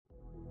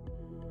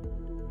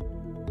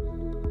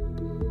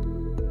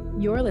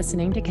You're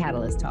listening to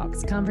Catalyst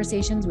Talks,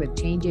 conversations with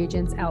change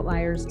agents,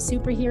 outliers,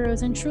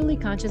 superheroes, and truly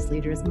conscious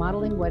leaders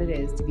modeling what it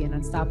is to be an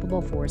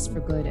unstoppable force for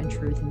good and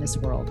truth in this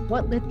world.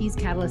 What lit these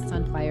catalysts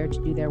on fire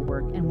to do their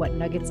work, and what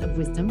nuggets of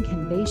wisdom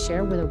can they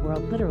share with a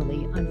world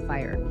literally on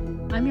fire?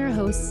 I'm your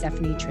host,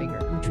 Stephanie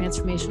Traeger. I'm a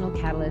transformational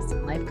catalyst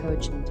and life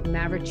coach to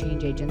maverick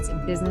change agents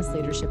in business,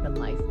 leadership, and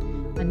life.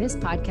 On this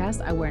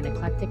podcast, I wear an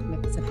eclectic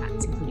mix of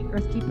hats, including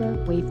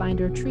Earthkeeper,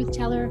 Wayfinder, Truth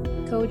Teller,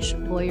 coach,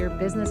 lawyer,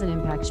 business, and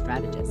impact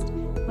strategist.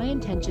 My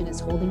intention is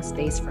holding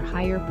space for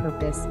higher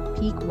purpose,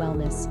 peak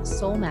wellness,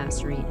 soul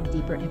mastery, and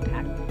deeper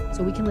impact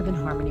so we can live in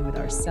harmony with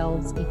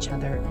ourselves, each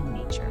other, and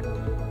nature.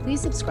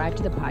 Please subscribe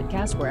to the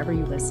podcast wherever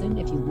you listen.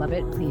 If you love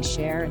it, please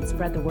share and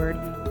spread the word.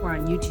 We're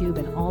on YouTube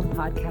and all the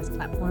podcast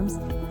platforms.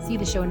 See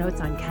the show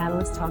notes on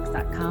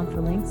catalysttalks.com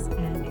for links,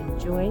 and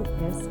enjoy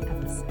this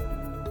episode.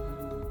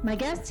 My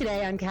guest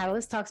today on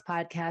Catalyst Talks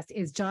podcast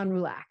is John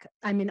Roulac.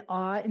 I'm in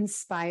awe,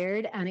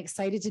 inspired, and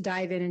excited to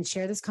dive in and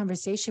share this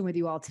conversation with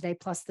you all today,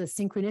 plus the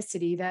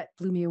synchronicity that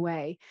blew me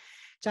away.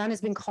 John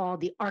has been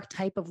called the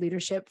archetype of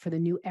leadership for the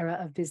new era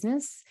of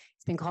business.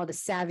 He's been called a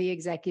savvy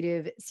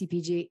executive,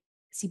 CPG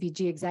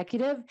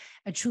executive,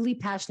 a truly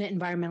passionate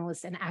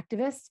environmentalist and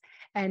activist.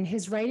 And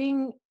his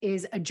writing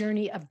is a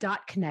journey of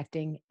dot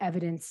connecting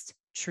evidenced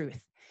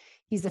truth.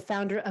 He's the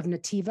founder of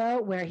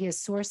Nativa, where he has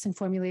sourced and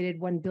formulated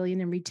 1 billion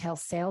in retail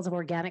sales of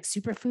organic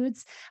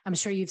superfoods. I'm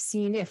sure you've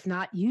seen, if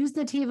not used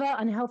Nativa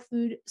on health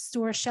food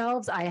store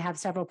shelves. I have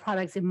several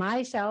products in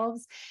my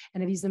shelves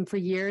and I've used them for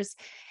years.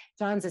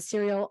 John's a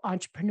serial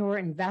entrepreneur,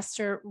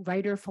 investor,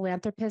 writer,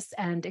 philanthropist,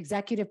 and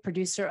executive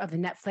producer of the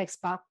Netflix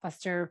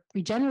blockbuster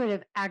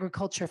regenerative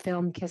agriculture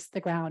film, Kiss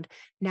the Ground,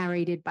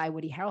 narrated by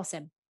Woody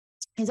Harrelson.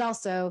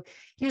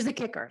 Here's the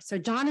kicker. So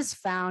John has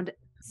found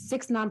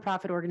 6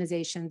 nonprofit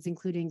organizations,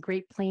 including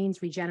Great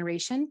Plains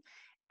Regeneration,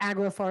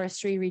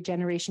 Agroforestry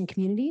Regeneration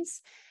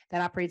Communities,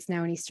 that operates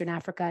now in Eastern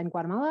Africa and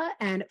Guatemala,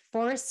 and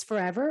Forests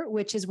Forever,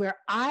 which is where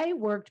I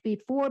worked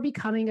before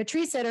becoming a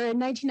tree sitter in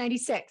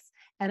 1996.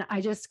 And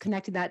I just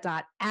connected that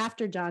dot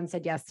after John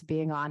said yes to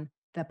being on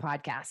the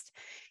podcast.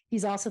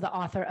 He's also the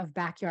author of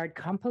Backyard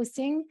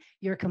Composting,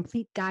 Your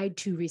Complete Guide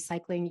to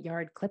Recycling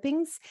Yard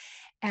Clippings.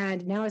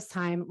 And now it's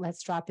time.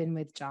 Let's drop in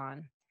with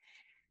John.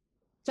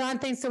 John,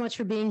 thanks so much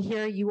for being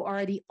here. You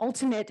are the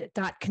ultimate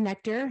dot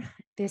connector.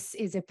 This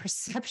is a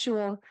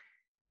perceptual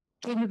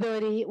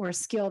capability or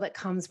skill that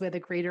comes with a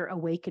greater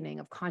awakening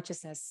of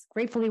consciousness.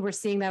 Gratefully, we're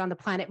seeing that on the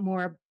planet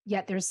more,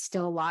 yet there's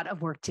still a lot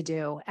of work to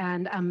do.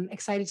 And I'm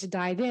excited to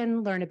dive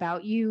in, learn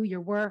about you,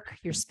 your work,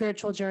 your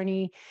spiritual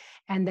journey,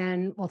 and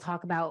then we'll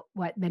talk about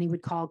what many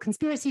would call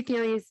conspiracy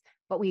theories,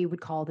 what we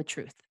would call the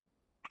truth.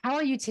 How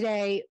are you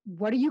today?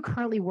 What are you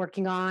currently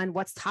working on?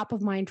 What's top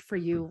of mind for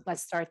you?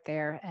 Let's start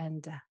there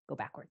and go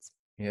backwards.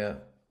 Yeah.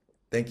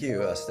 Thank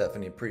you,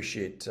 Stephanie.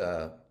 Appreciate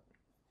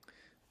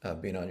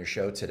being on your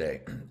show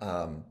today.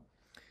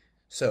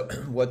 So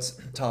what's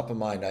top of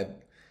mind?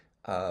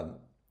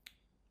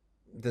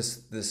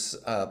 This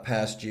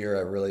past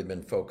year, I've really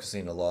been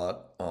focusing a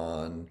lot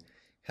on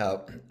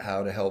how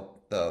to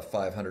help the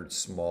 500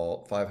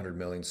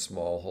 million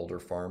smallholder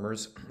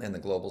farmers in the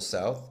global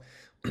South,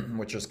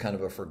 which is kind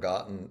of a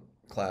forgotten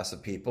class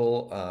of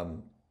people.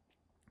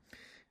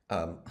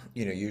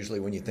 Usually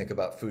when you think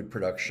about food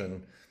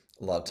production,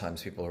 a lot of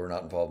times people who are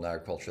not involved in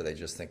agriculture, they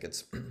just think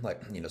it's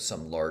like,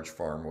 some large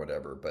farm,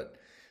 whatever. But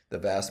the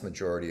vast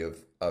majority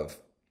of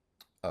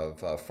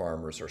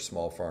farmers are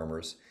small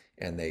farmers,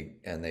 and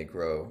they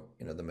grow,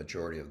 the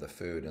majority of the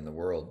food in the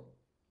world.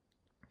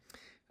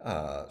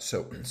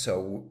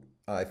 So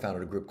I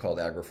founded a group called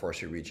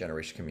Agroforestry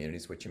Regeneration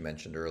Communities, which you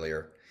mentioned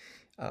earlier.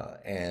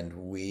 And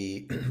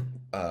we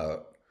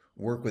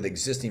work with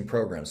existing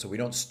programs. So we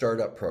don't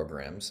start up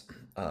programs.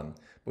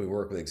 We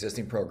work with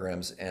existing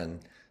programs,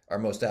 and our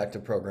most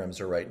active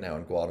programs are right now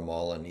in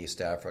Guatemala and East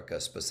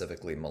Africa,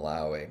 specifically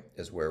Malawi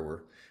is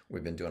where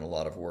we've been doing a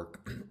lot of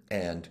work.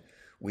 And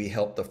we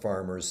help the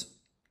farmers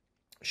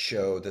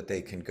show that they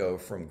can go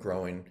from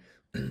growing,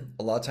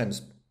 a lot of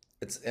times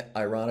it's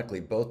ironically,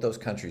 both those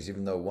countries,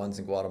 even though one's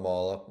in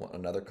Guatemala,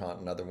 another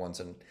continent, other one's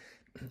in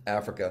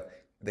Africa,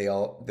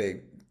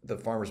 the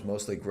farmers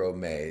mostly grow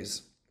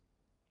maize.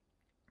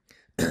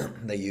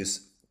 They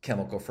use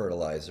chemical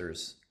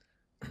fertilizers,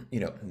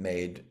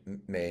 made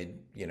in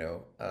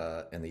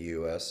the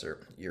U.S.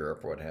 or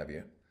Europe, what have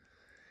you.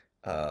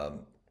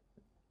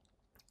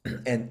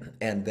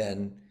 And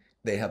then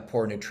they have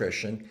poor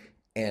nutrition,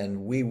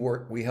 and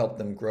we help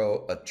them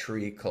grow a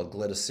tree called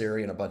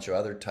glittersiri and a bunch of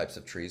other types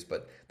of trees,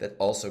 but that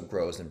also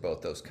grows in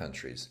both those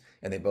countries.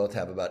 And they both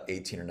have about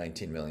 18 or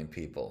 19 million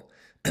people.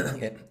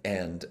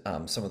 And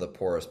some of the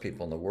poorest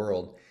people in the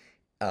world,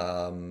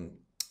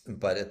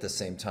 but at the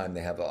same time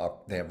they have a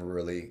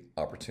really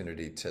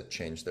opportunity to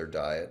change their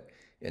diet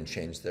and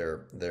change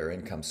their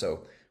income.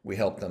 So we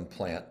help them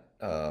plant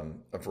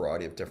a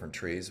variety of different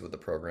trees with the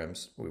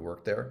programs we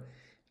work there,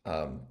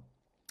 so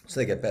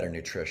they get better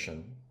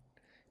nutrition.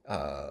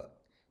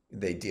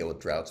 They deal with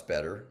droughts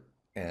better,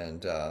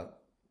 and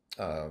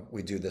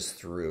we do this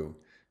through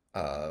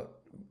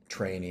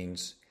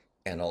trainings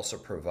and also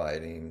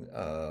providing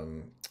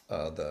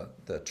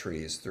the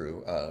trees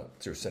through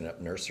setting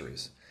up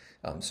nurseries.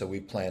 So we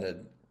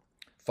planted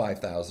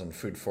 5,000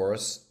 food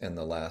forests in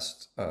the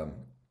last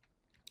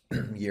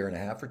year and a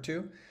half or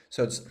two.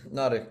 So it's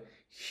not a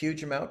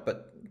huge amount,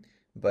 but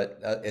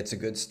it's a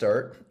good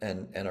start.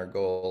 And our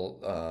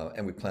goal,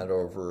 and we planted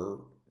over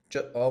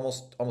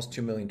almost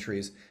 2 million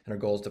trees, and our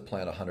goal is to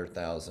plant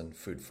 100,000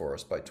 food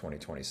forests by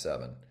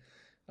 2027.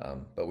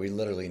 But we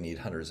literally need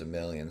hundreds of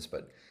millions.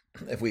 But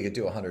if we could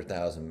do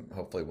 100,000,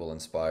 hopefully we'll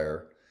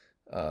inspire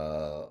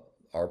uh,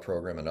 our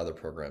program and other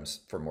programs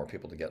for more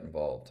people to get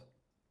involved.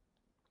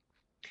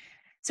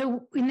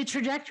 So, in the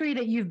trajectory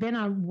that you've been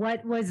on,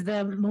 what was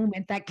the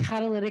moment, that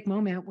catalytic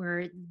moment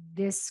where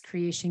this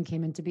creation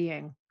came into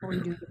being? What were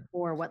you doing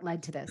before? What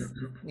led to this?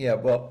 Yeah,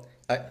 well,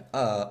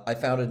 I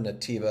founded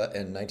Nativa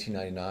in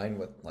 1999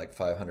 with like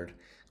 500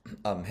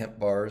 hemp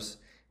bars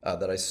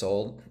that I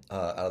sold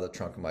out of the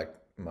trunk of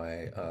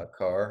my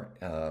car,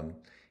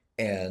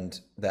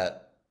 and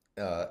that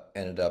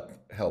ended up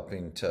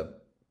helping to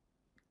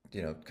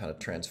kind of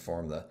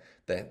transform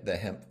the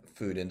hemp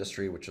food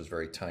industry, which was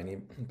very tiny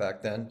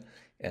back then.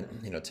 And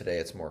today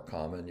it's more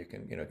common. You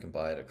can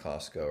buy it at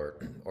Costco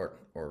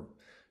or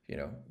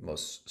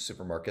most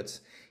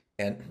supermarkets.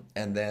 And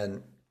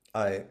then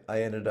I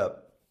ended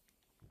up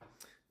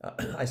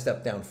I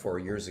stepped down 4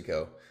 years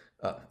ago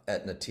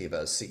at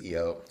Nativa as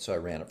CEO. So I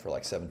ran it for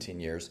like 17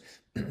 years.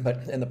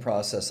 But in the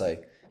process,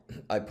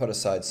 I put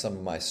aside some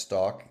of my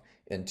stock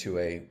into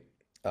a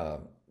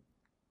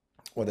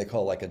what they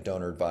call like a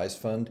donor advised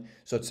fund.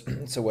 So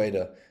it's a way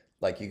to,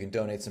 like, you can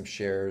donate some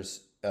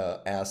shares,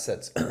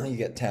 assets, you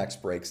get tax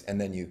breaks, and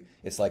then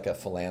it's like a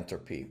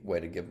philanthropy way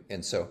to give.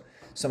 And so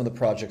some of the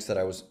projects that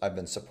I've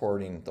been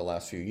supporting the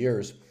last few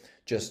years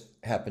just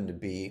happened to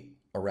be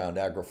around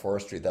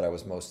agroforestry that I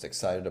was most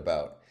excited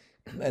about,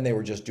 and they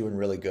were just doing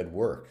really good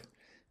work.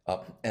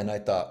 And I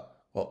thought,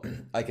 well,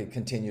 I could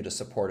continue to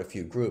support a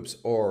few groups,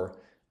 or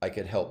I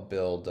could help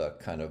build a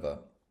kind of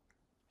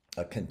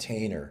a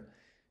container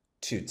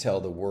to tell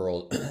the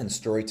world and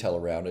storytell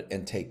around it,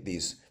 and take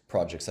these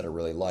projects that I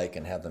really like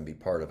and have them be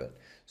part of it.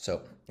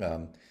 So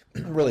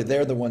really,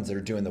 they're the ones that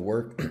are doing the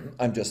work.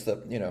 I'm just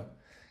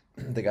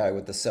the guy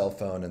with the cell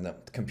phone and the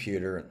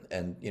computer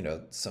and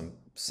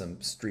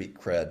some street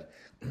cred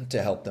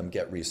to help them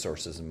get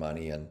resources and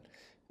money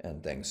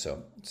and things.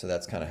 So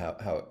that's kind of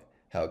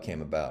how it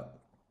came about.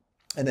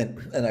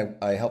 And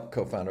I helped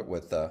co-found it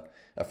with a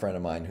friend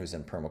of mine who's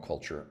in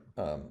permaculture,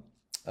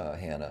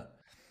 Hannah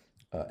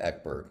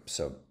Eckberg.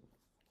 So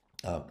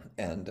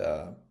and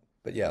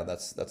but yeah,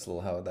 that's a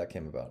little how that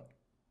came about.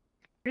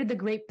 Where did the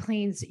Great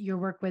Plains, your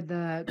work with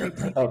the Great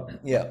Plains? Oh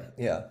yeah,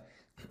 yeah,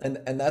 and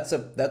that's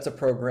a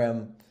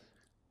program.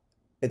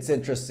 It's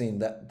interesting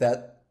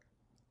that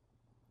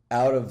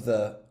out of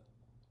the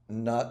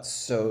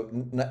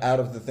out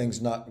of the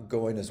things not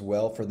going as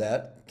well for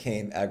that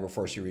came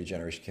agroforestry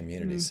regeneration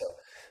communities.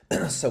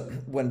 Mm. So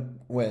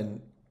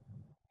when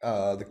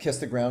the Kiss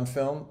the Ground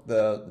film,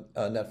 the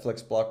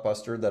Netflix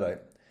blockbuster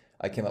that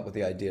I came up with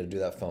the idea to do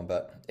that film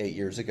about 8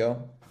 years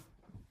ago.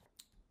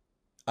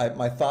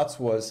 My thoughts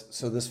was,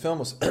 so this film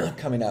was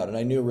coming out, and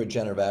I knew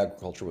regenerative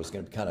agriculture was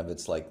going to be kind of,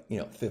 it's like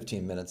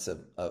 15 minutes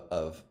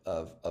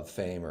of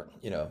fame, or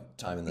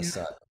time in the Yeah.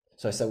 sun.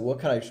 So I said, what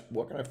can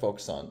I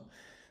focus on?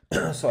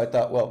 So I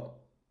thought, well,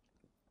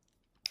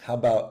 how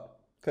about,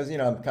 because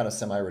I'm kind of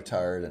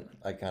semi-retired and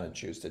I kind of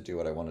choose to do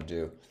what I want to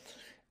do.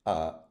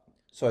 Uh,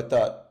 so I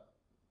thought,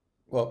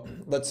 well,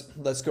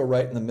 let's go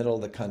right in the middle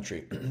of the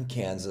country,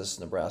 Kansas,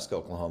 Nebraska,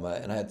 Oklahoma,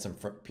 and I had some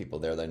people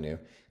there that I knew,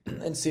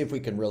 and see if we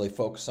can really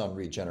focus on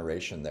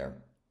regeneration there.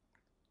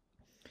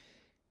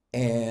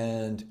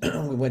 And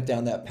we went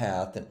down that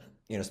path and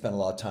spent a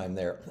lot of time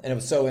there, and it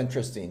was so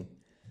interesting.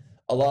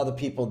 A lot of the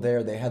people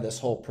there, they had this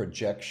whole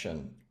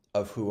projection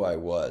of who I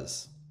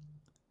was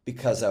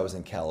because I was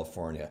in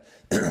California,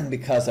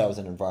 because I was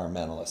an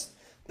environmentalist.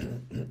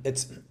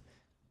 It's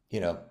you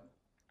know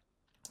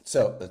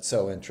So it's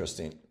so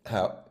interesting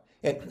how,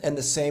 and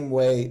the same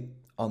way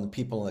on the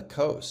people on the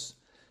coast,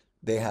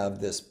 they have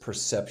this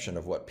perception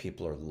of what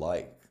people are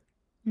like.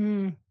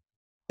 Mm.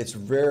 It's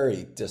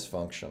very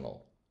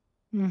dysfunctional.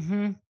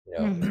 Mm-hmm. You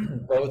know,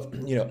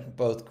 Mm-hmm.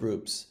 both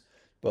groups,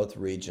 both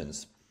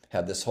regions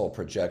have this whole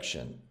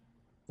projection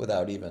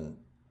without even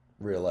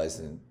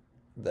realizing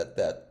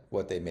that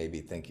what they may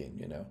be thinking,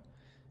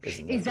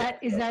 isn't Is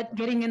necessarily. that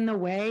getting in the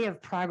way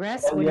of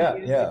progress? Oh What do yeah,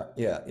 you?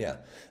 yeah, yeah,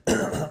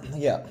 yeah,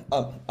 yeah.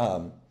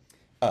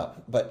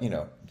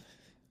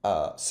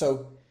 But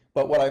so,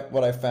 but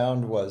what I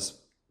found was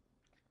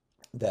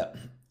that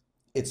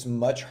it's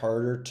much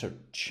harder to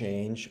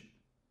change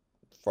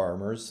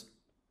farmers.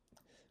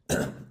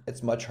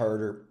 It's much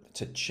harder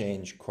to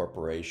change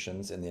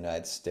corporations in the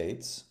United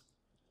States.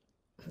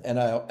 And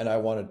I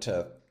wanted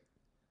to.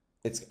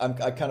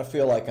 I kind of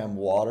feel like I'm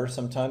water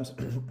sometimes.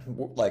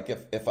 Like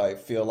if I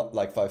feel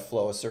like if I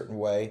flow a certain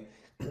way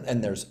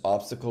and there's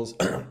obstacles,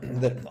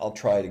 then I'll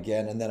try it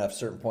again. And then at a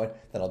certain point,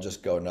 then I'll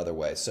just go another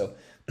way. So,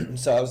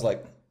 so I was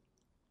like,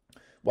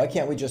 why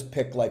can't we just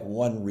pick like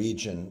one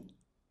region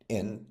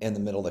in the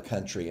middle of the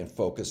country and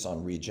focus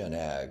on regen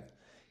ag.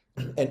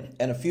 And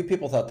a few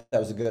people thought that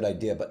was a good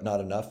idea, but not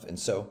enough.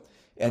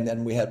 And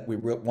then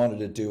wanted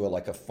to do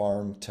like a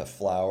farm to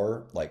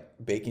flour, like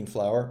baking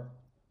flour.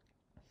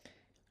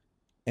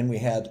 And we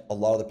had a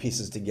lot of the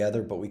pieces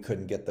together, but we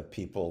couldn't get the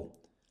people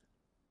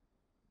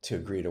to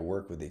agree to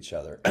work with each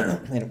other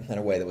in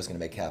a way that was going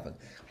to make happen.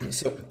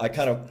 So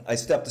I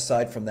stepped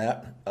aside from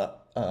that,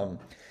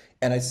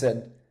 and I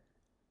said,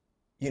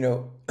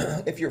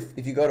 if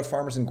you go to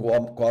farmers in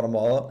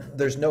Guatemala,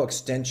 there's no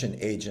extension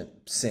agent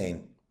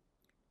saying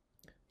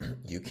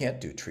you can't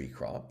do tree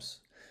crops.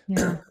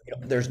 Yeah.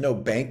 There's no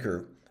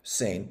banker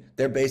saying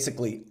they're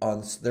basically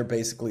on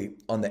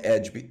the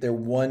edge. They're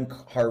one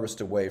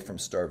harvest away from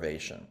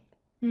starvation.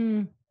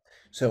 Mm.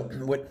 So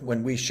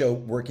when we show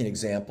working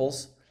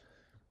examples,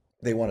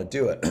 they want to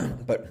do it,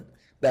 but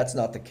that's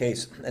not the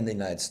case in the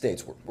United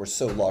States. We're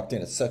so locked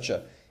in. It's such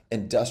a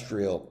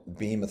industrial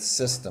behemoth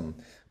system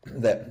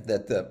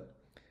that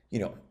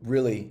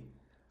really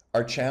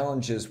our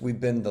challenge is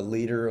we've been the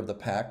leader of the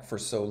pack for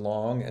so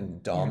long and Yeah.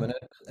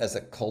 dominant as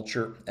a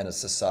culture and a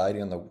society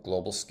on the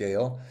global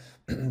scale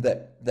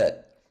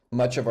that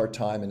much of our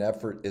time and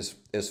effort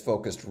is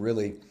focused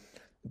really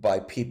by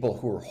people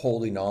who are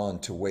holding on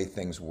to the way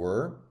things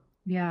were,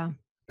 Yeah.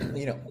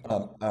 you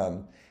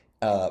know,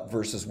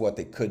 versus what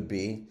they could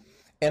be.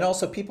 And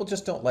also, people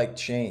just don't like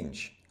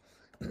change.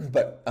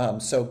 But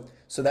so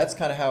that's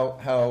kind of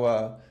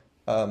how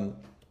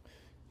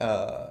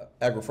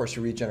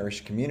agroforestry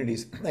regeneration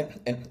communities,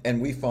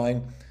 and we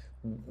find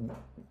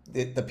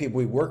the people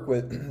we work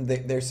with,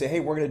 they say, hey,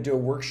 we're going to do a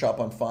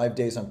workshop on 5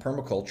 days on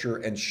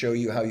permaculture and show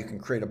you how you can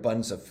create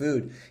abundance of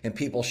food. And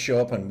people show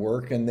up and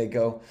work and they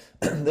go,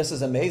 this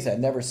is amazing. I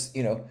never,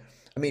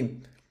 I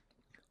mean,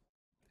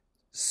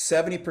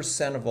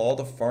 70% of all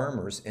the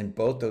farmers in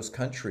both those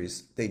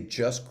countries, they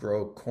just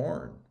grow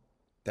corn.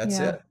 That's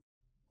Yeah. it.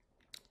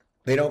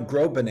 They don't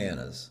grow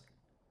bananas.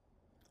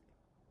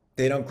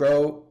 They don't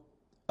grow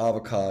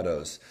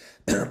avocados.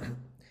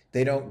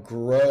 They don't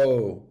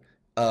grow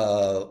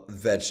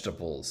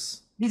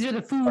vegetables. These are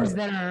the foods Or-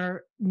 that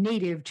are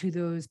native to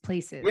those Yeah,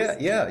 places.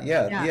 Yeah.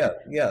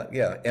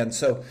 yeah. And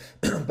so,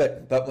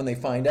 but when they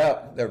find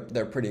out,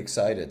 they're pretty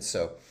excited.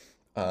 So,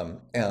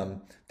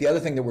 the other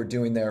thing that we're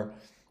doing there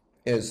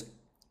is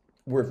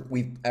we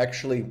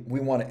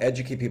want to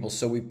educate people.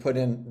 So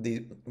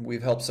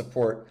we've helped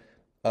support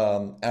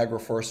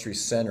agroforestry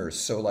centers.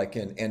 So like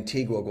in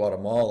Antigua,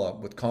 Guatemala,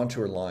 with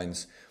Contour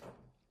Lines,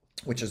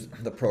 which is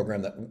the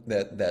program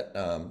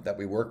that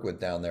we work with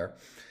down there.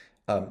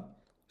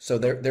 So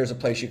there's a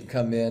place you can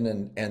come in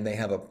and they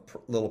have a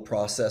little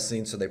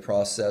processing. So they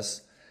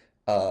process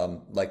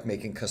like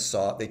making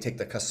cassava. They take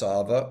the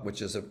cassava,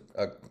 which is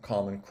a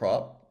common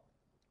crop,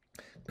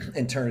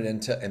 and turn it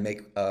into and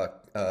make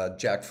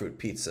jackfruit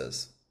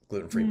pizzas,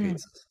 gluten-free Mm.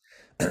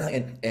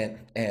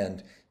 pizzas,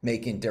 and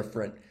making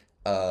different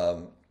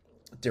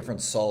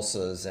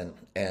salsas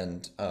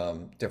and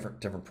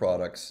different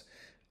products,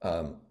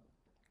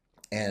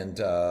 and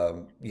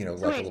So like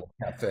a wait, little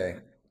cafe.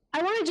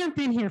 I want to jump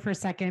in here for a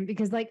second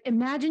because, like,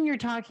 imagine you're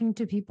talking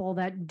to people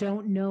that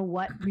don't know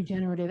what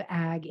regenerative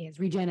ag is,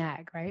 regen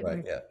ag, right?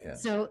 Right. Yeah. Yeah.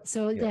 So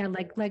Yeah. yeah,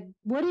 like, what is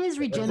Let's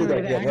do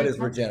regenerative that. Yeah. What is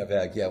agriculture? regenerative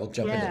ag? Yeah, we'll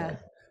jump into Yeah.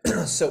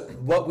 that. So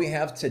what we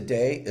have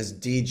today is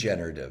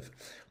degenerative.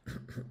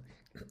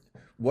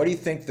 What do you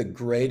think the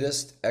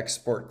greatest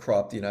export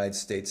crop the United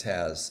States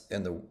has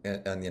in the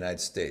United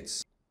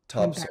States?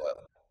 Green pepper.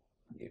 Topsoil.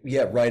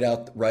 Yeah, right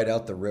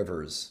out the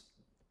rivers.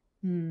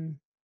 Mm.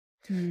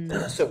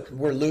 Mm. So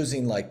we're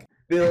losing like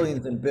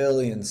billions and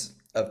billions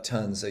of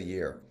tons a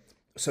year.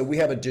 So we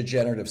have a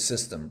degenerative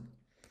system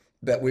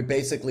that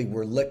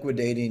we're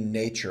liquidating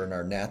nature and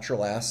our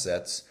natural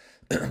assets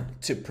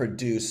to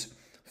produce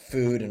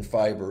food and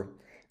fiber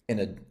in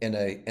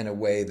a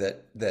way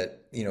that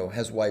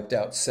has wiped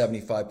out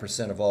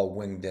 75% of all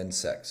winged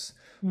insects.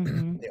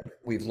 Hmm.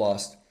 We've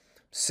lost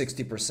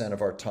 60%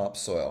 of our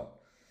topsoil.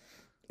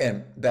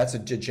 And that's a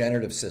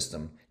degenerative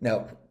system.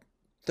 Now,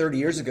 30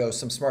 years ago,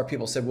 some smart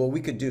people said, well,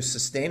 we could do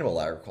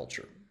sustainable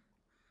agriculture.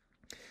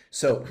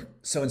 So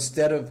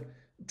instead of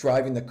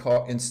driving the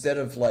car, instead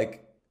of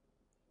like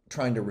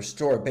trying to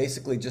restore, it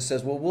basically just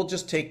says, well, we'll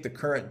just take the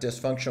current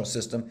dysfunctional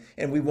system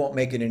and we won't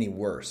make it any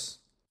worse.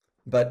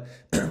 But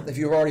if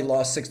you've already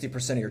lost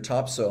 60% of your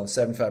topsoil and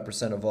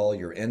 75% of all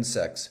your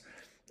insects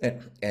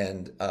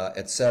and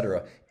et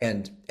cetera,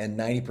 and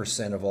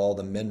 90% of all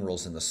the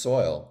minerals in the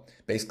soil,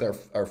 basically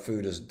our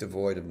food is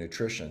devoid of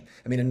nutrition.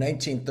 I mean, in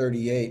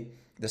 1938,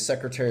 the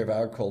Secretary of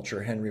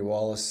Agriculture, Henry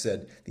Wallace,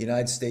 said the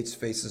United States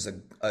faces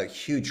a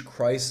huge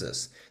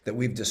crisis, that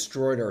we've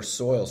destroyed our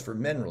soils for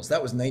minerals.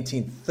 That was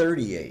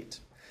 1938.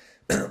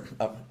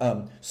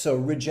 So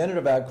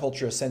regenerative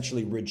agriculture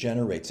essentially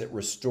regenerates, it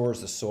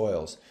restores the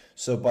soils.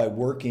 So by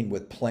working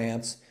with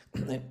plants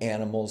and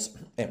animals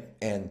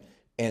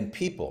and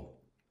people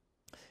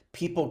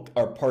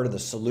are part of the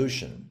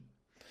solution.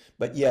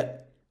 But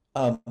yet,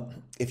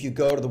 if you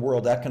go to the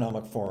World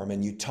Economic Forum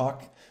and you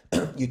talk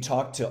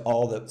to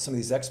some of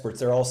these experts,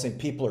 they're all saying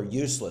people are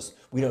useless.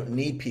 We don't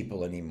need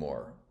people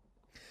anymore.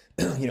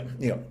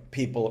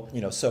 people,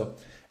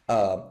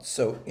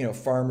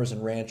 farmers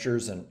and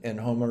ranchers and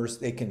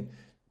homeowners,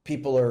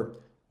 people are,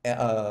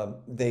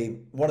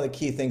 one of the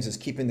key things is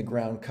keeping the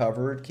ground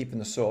covered, keeping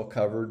the soil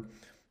covered,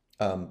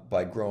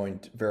 by growing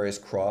various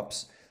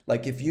crops.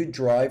 Like if you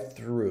drive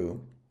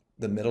through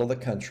the middle of the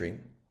country,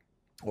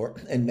 or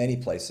in many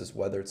places,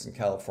 whether it's in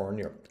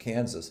California or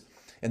Kansas,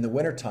 in the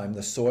wintertime,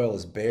 the soil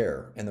is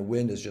bare and the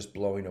wind is just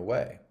blowing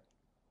away.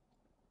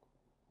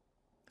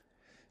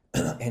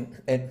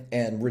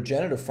 And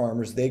regenerative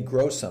farmers, they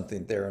grow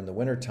something there in the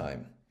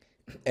wintertime.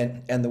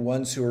 And the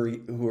ones who are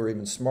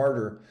even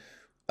smarter,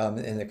 and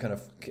they kind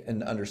of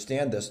and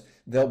understand this,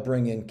 they'll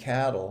bring in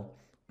cattle,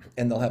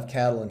 and they'll have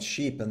cattle and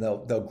sheep, and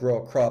they'll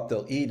grow a crop,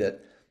 they'll eat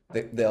it,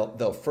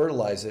 they'll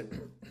fertilize it,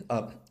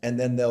 and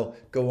then they'll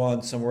go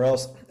on somewhere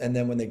else. And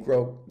then when they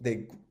grow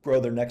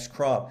their next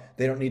crop,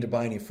 they don't need to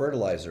buy any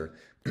fertilizer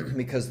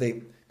because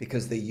they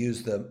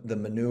use the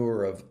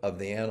manure of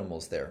the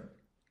animals there.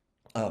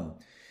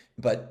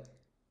 But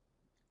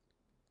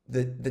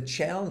the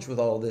challenge with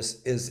all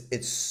this is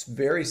it's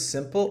very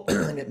simple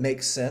and it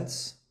makes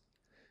sense,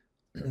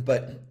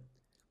 but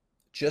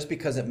just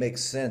because it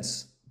makes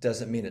sense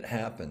doesn't mean it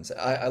happens.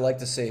 I like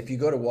to say, if you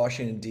go to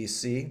Washington,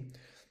 D.C.,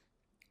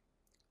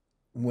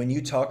 when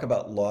you talk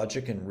about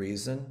logic and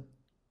reason,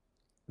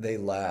 they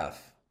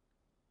laugh.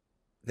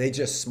 They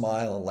just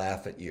smile and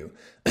laugh at you.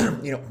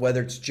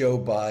 Whether it's Joe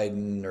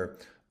Biden or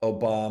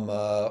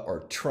Obama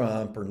or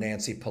Trump or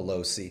Nancy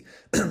Pelosi,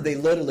 they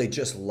literally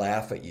just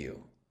laugh at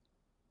you.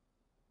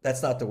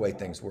 That's not the way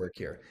things work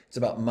here. It's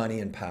about money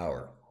and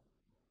power.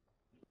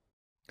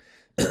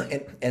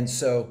 And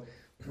so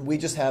we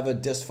just have a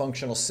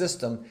dysfunctional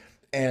system,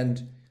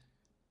 and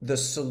the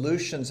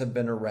solutions have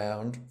been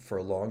around for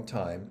a long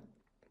time,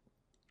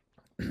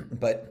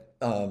 but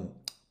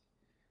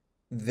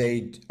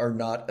they are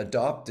not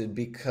adopted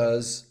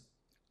because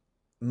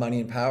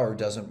money and power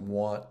doesn't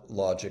want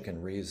logic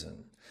and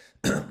reason.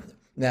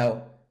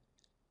 Now,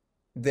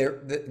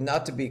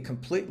 not to be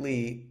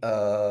completely,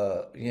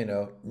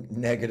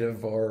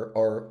 negative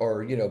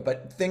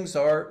but things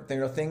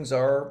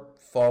are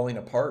falling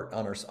apart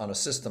on a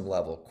system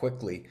level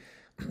quickly.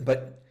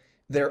 But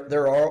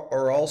there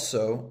are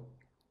also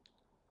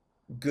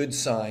good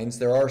signs.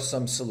 There are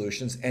some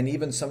solutions, and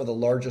even some of the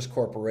largest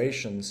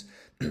corporations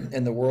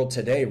in the world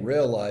today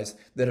realize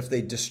that if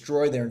they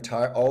destroy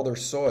all their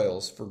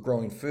soils for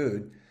growing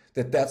food,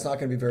 that's not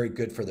going to be very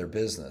good for their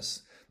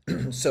business.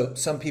 So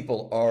some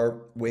people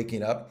are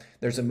waking up.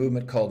 There's a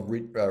movement called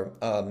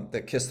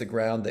the Kiss the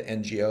Ground, the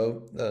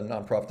NGO, the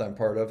nonprofit I'm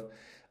part of.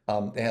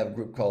 They have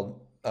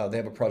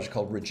a project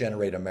called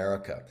Regenerate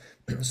America.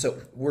 So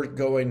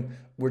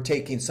we're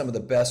taking some of the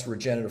best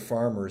regenerative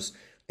farmers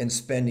and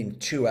spending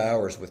 2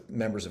 hours with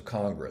members of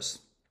Congress,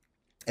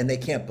 and they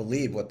can't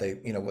believe what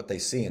they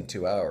see in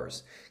 2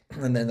 hours.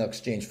 And then they'll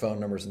exchange phone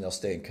numbers and they'll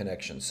stay in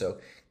connection. So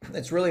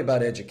it's really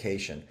about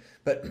education.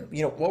 But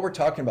what we're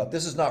talking about,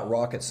 this is not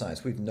rocket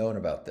science. We've known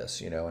about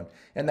this,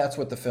 and that's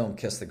what the film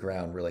Kiss the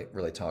Ground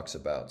really talks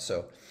about.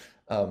 So,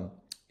 I'm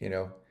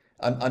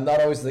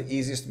not always the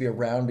easiest to be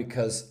around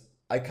because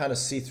I kind of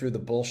see through the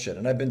bullshit.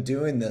 And I've been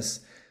doing this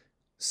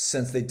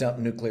since they dumped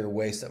nuclear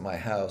waste at my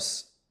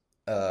house,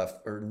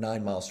 or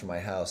 9 miles from my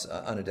house,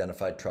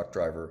 unidentified truck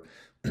driver,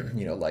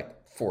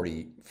 like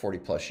 40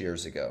 plus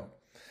years ago.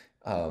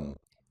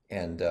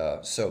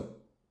 So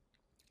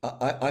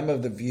I'm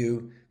of the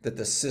view that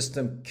the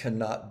system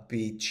cannot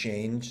be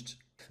changed.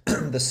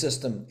 The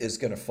system is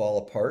going to fall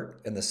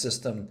apart, and the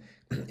system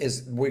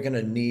is, we're going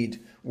to need,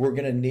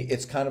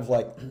 it's kind of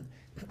like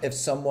if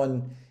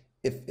someone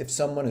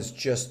is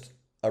just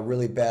a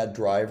really bad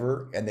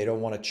driver and they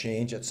don't want to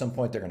change, at some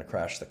point they're going to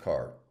crash the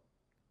car.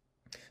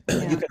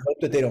 Yeah. You can hope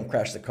that they don't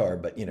crash the car,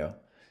 but Yeah.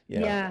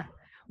 yeah.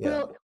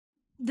 Well,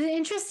 the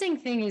interesting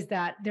thing is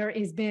that there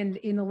has been,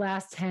 in the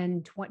last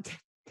 10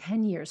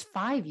 years,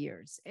 5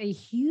 years, a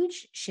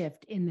huge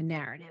shift in the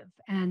narrative.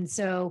 And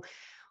so,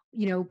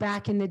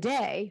 back in the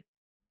day,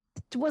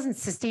 it wasn't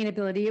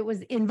sustainability, it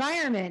was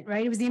environment,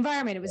 right? It was the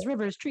environment, it was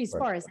rivers, trees,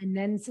 forests, and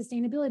then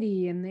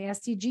sustainability and the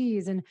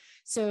SDGs. And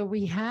so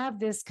we have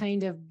this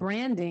kind of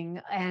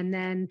branding and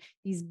then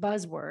these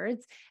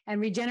buzzwords, and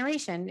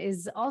regeneration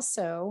is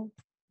also,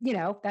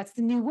 that's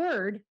the new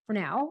word for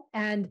now.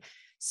 And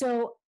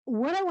so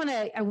what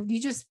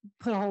you just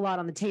put a whole lot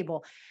on the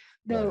table,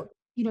 though. Right.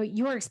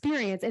 Your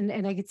experience,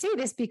 and I could say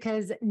this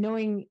because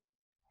knowing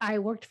I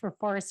worked for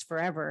Forest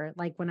Forever,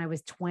 like when I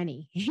was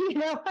 20,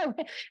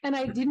 and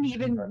I didn't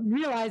even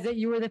realize that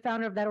you were the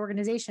founder of that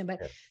organization.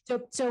 But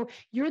so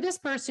you're this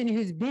person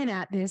who's been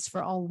at this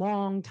for a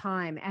long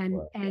time,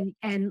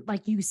 and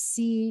like you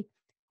see,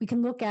 we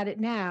can look at it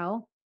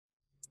now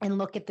and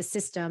look at the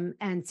system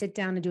and sit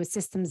down and do a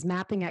systems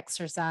mapping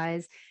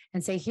exercise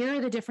and say, here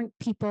are the different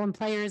people and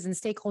players and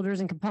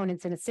stakeholders and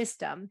components in a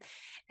system,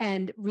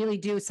 and really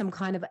do some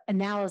kind of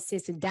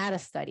analysis and data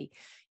study.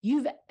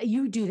 You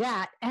do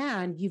that.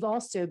 And you've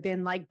also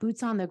been like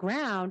boots on the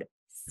ground,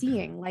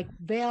 seeing like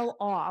veil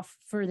off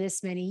for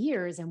this many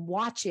years and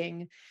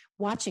watching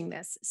watching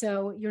this.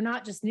 So you're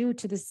not just new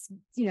to this,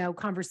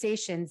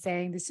 conversation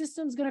saying the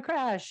system's going to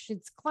crash,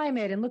 it's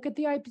climate, and look at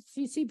the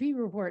IPCC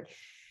report.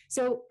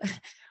 So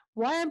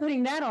why I'm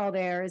putting that all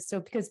there is so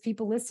because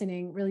people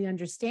listening really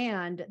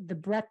understand the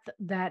breadth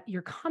that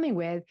you're coming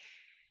with.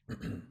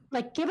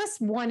 Like, give us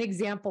one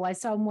example. I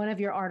saw in one of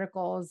your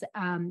articles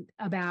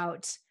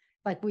about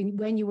like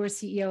when you were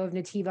CEO of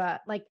Nativa,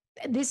 like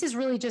this is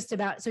really just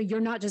about, so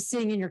you're not just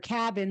sitting in your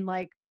cabin,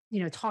 like,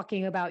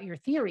 talking about your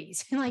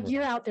theories, like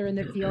you're out there in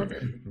the field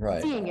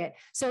Right. seeing it.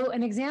 So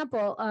an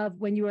example of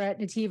when you were at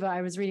Nativa,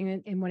 I was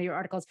reading in one of your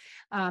articles,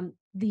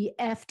 the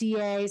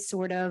FDA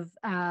sort of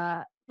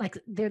like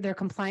their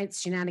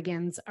compliance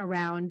shenanigans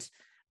around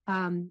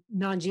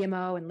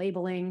non-GMO and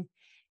labeling,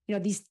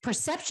 these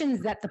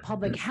perceptions that the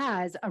public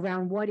has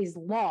around what is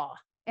law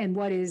and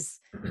what is,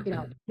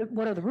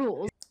 what are the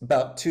rules.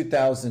 About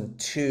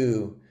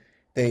 2002,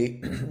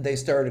 they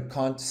started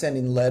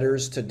sending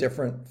letters to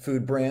different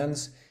food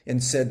brands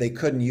and said they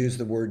couldn't use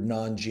the word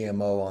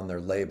non-GMO on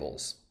their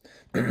labels.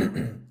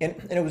 And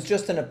it was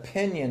just an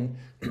opinion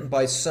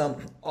by some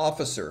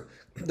officer.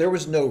 There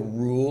was no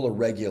rule or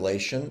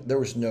regulation. There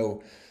was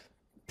no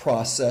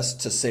process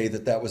to say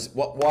that was,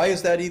 why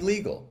is that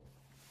illegal?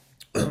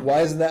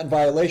 Why isn't that in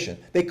violation?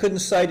 They couldn't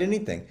cite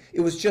anything.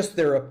 It was just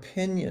their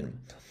opinion.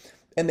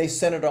 And they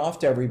sent it off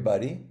to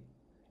everybody.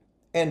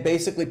 And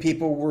basically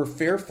people were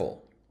fearful.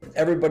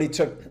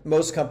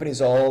 Most companies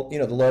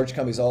the large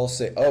companies all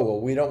say, oh, well,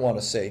 we don't want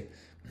to say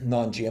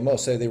non-GMO,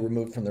 so they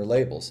removed from their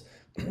labels.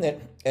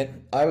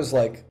 And I was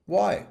like,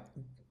 why?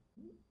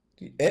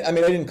 I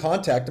mean, I didn't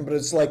contact them, but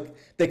it's like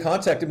they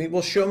contacted me.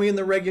 Well, show me in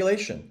the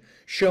regulation.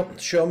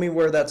 Show me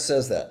where that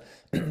says that.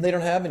 They don't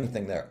have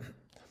anything there.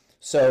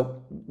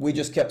 So we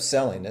just kept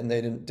selling, and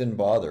they didn't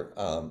bother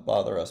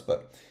us.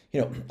 But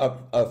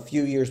a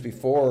few years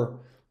before,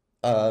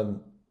 I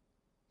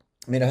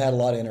had a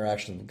lot of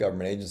interactions with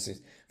government agencies.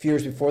 A few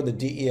years before, the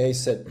DEA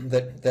said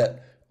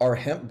that our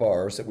hemp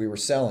bars that we were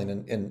selling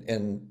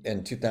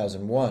in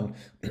 2001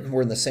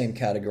 were in the same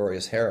category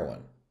as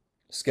heroin,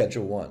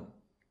 Schedule 1.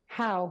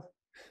 How?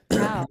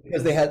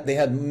 Because they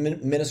had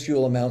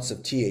minuscule amounts of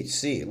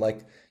THC,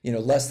 like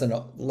less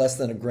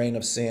than a grain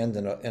of sand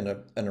in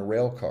a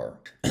rail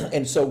car.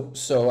 And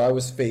so I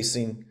was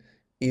facing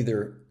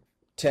either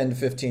 10 to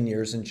 15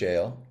 years in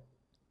jail,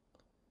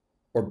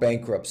 or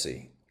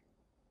bankruptcy,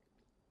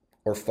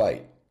 or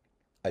fight.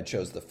 I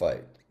chose the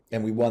fight,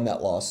 and we won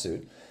that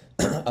lawsuit.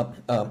 So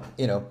now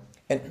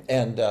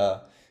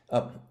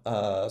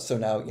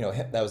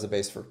that was the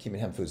base for keeping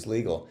hemp foods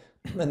legal.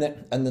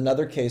 And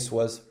another case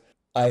was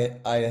I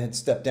had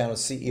stepped down as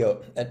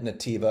CEO at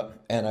Nativa,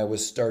 and I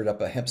was started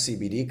up a hemp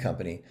CBD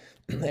company,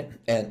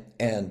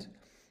 and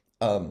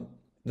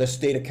the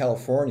state of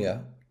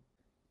California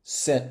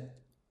sent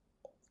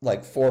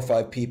like 4 or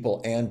 5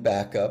 people and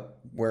backup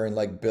wearing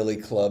like billy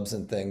clubs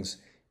and things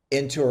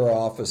into our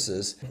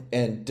offices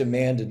and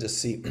demanded to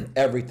see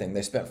everything.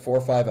 They spent 4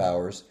 or 5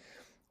 hours.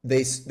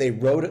 They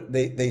wrote it.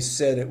 They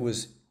said it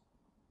was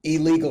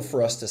illegal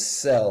for us to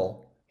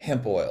sell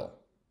hemp oil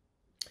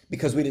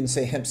because we didn't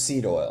say hemp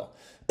seed oil.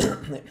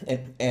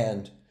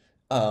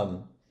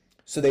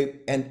 So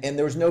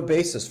there was no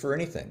basis for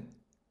anything.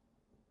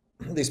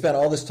 They spent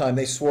all this time.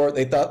 They swore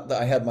they thought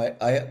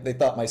that they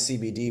thought my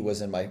CBD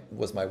was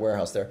my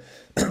warehouse there,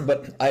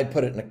 but I had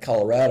put it in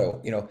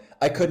Colorado.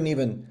 I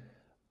couldn't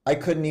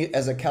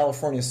as a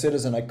California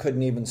citizen, I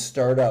couldn't even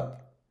start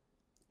up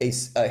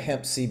a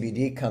hemp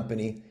CBD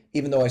company,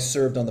 even though I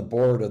served on the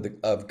board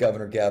of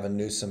Governor Gavin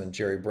Newsom and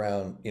Jerry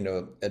Brown,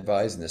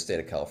 advising the state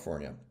of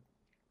California.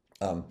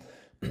 I've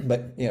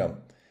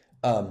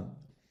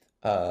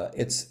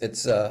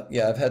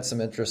had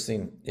some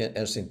interesting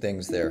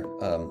things there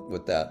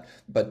with that.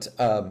 But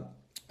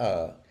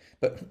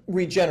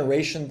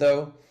regeneration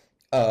though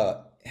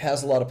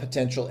has a lot of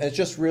potential. And it's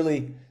just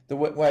really the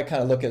way I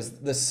kind of look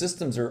is the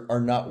systems are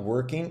not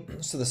working.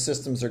 So the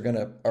systems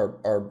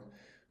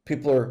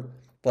people are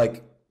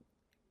like,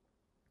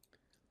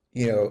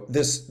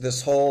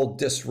 this whole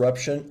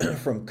disruption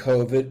from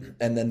COVID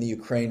and then the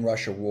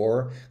Ukraine-Russia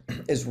war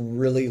is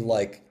really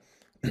like,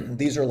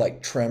 these are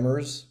like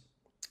tremors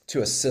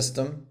to a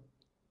system.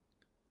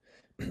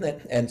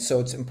 And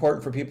so it's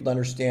important for people to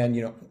understand,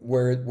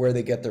 where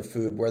they get their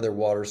food, where their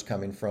water's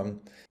coming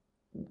from.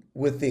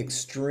 With the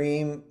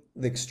extreme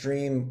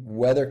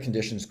weather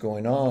conditions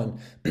going on,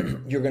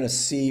 you're going to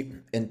see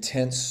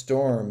intense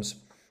storms.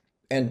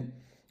 And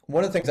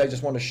one of the things I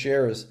just want to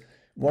share is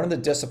one of the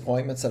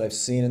disappointments that I've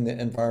seen in the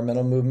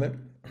environmental movement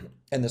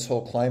and this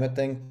whole climate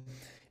thing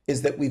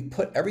is that we've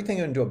put everything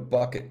into a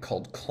bucket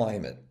called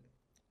climate.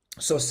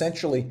 So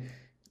essentially,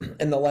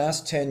 in the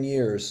last 10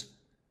 years,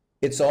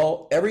 it's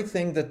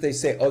everything that they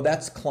say, oh,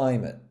 that's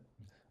climate.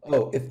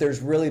 Oh, if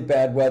there's really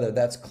bad weather,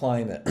 that's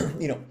climate.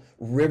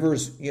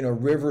 Rivers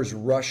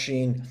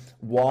rushing,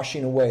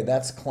 washing away,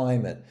 that's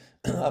climate.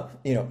 This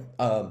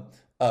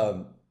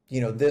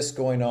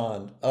going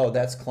on, oh,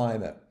 that's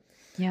climate.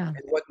 Yeah.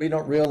 And what we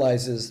don't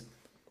realize is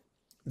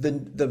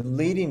the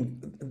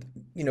leading,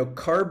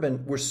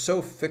 carbon, we're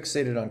so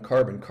fixated on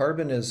carbon.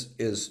 Carbon is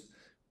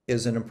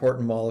is an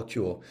important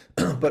molecule,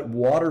 but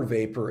water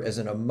vapor is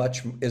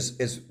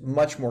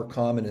much more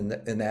common in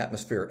the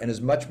atmosphere and is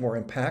much more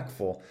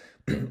impactful,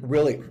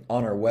 really,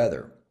 on our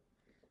weather.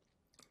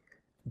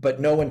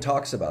 But no one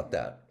talks about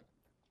that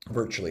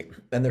virtually.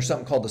 And there's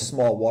something called the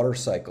small water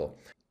cycle.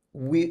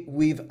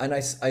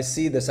 I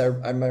see this. I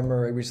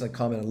remember I recently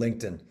commented on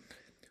LinkedIn.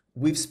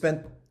 We've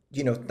spent,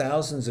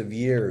 thousands of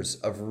years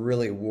of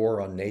really war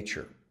on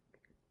nature.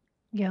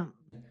 Yeah.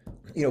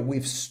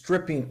 We've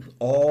stripping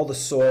all the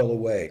soil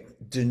away,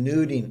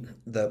 denuding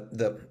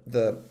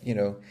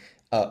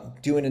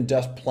doing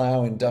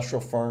plowing,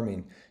 industrial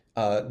farming,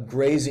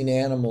 grazing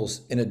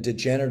animals in a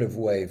degenerative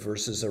way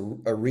versus a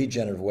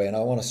regenerative way. And I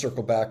want to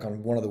circle back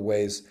on one of the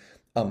ways.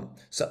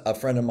 So a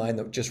friend of mine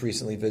that just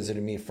recently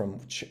visited me from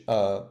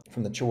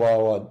the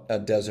Chihuahua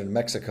Desert in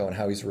Mexico, and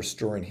how he's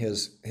restoring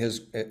his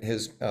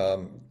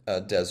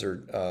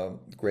desert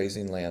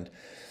grazing land.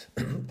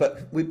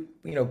 But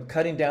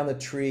cutting down the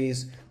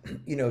trees,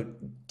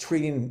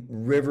 treating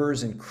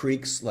rivers and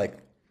creeks like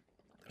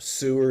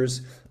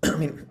sewers. I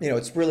mean,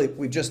 it's really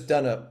we've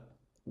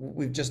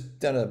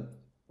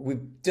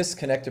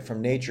disconnected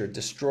from nature,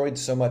 destroyed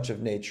so much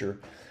of nature,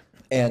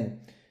 and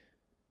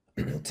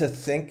to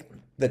think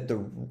that the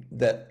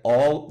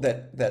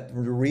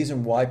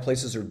reason why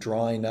places are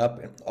drying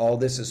up and all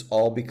this is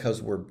all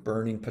because we're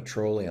burning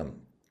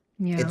petroleum.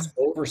 Yeah. It's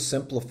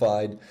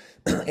oversimplified.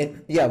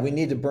 And yeah, we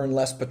need to burn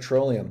less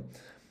petroleum.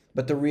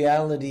 But the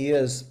reality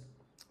is,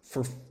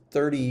 for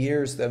 30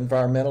 years, the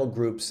environmental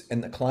groups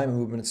and the climate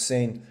movement is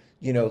saying,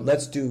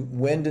 let's do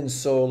wind and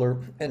solar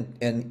and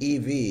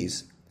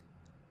EVs,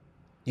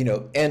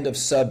 end of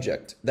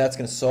subject. That's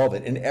going to solve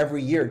it. And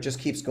every year it just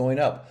keeps going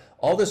up.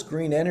 All this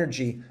green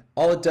energy,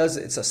 all it does,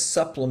 it's a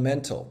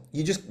supplemental.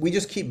 We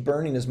just keep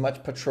burning as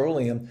much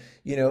petroleum,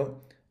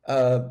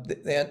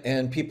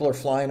 and people are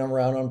flying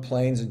around on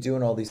planes and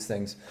doing all these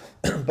things.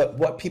 But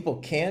what people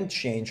can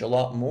change a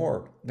lot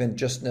more than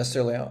just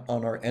necessarily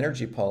on our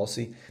energy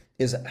policy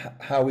is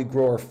how we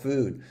grow our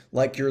food.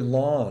 Like your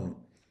lawn,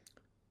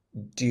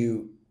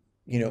 do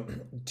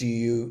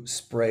you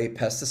spray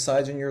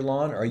pesticides in your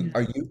lawn?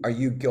 Are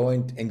you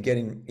going and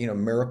getting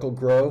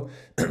Miracle-Gro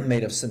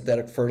made of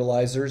synthetic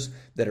fertilizers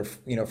that are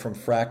from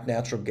fracked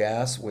natural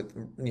gas with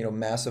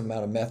massive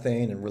amount of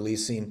methane and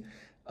releasing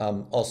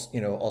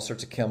all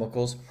sorts of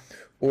chemicals,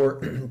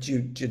 or do you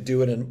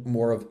do it in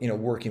more of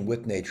working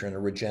with nature on a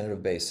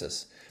regenerative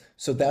basis?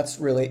 So that's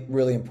really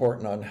really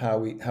important on how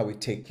we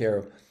take care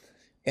of.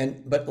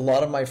 But a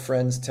lot of my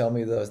friends tell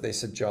me those. They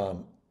said,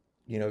 John,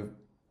 you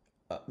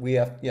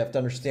have to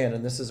understand,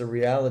 and this is a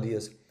reality,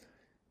 is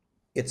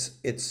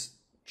it's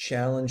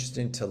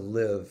challenging to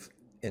live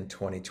in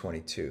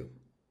 2022.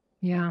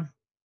 Yeah.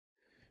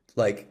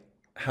 Like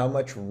how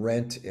much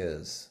rent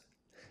is,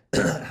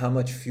 how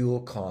much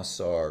fuel costs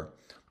are,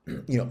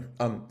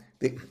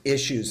 the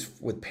issues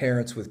with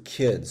parents with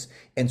kids.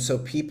 And so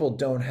people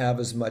don't have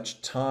as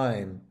much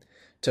time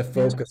to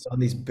focus on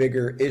these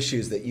bigger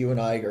issues that you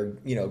and I are,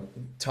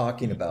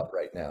 talking about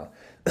right now.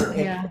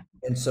 Yeah.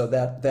 And so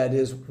that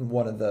is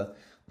one of the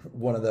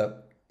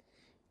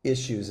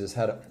issues, is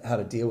how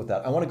to deal with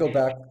that. I want to go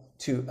back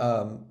to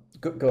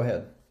go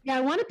ahead. Yeah,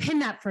 I want to pin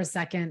that for a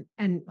second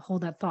and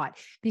hold that thought,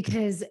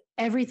 because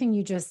everything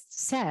you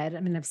just said, I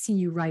mean, I've seen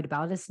you write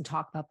about this and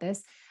talk about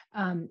this.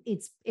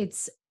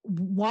 It's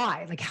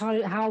why, like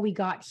how we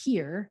got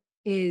here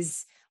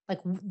is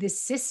like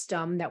this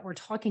system that we're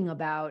talking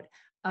about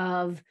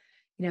of,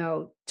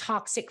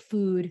 toxic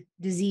food,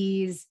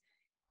 disease,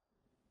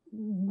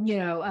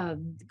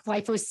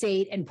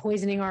 glyphosate and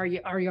poisoning our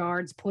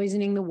yards,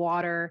 poisoning the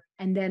water.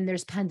 And then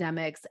there's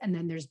pandemics, and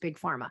then there's big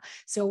pharma.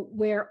 So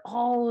where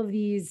all of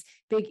these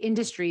big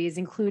industries,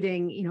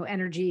 including,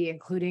 energy,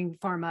 including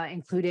pharma,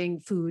 including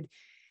food,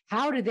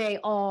 how do they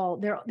all,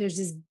 there's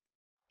this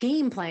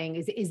game playing.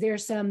 Is there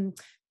some,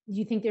 do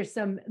you think there's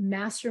some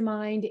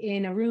mastermind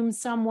in a room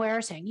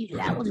somewhere saying, you do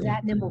that, we'll do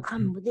that, and then we'll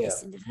come with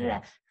this, and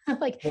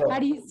like, how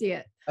do you see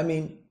it? I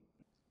mean,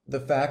 the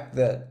fact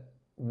that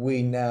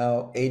we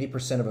now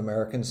 80% of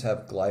Americans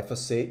have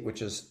glyphosate,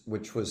 which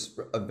was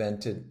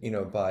invented,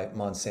 by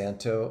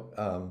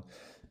Monsanto,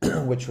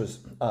 which was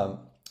a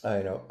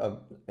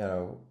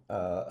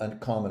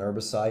common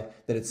herbicide.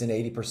 That it's in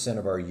 80%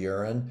 of our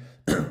urine.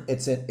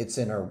 It's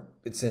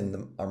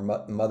in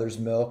our mother's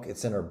milk.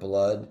 It's in our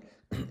blood.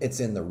 It's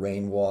in the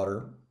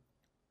rainwater.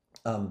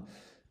 And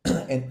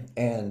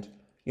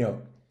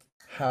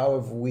how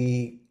have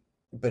we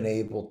been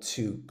able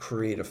to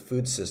create a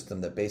food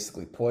system that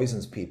basically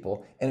poisons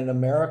people? And in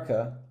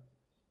America,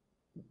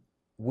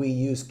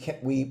 we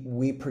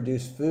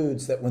produce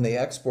foods that when they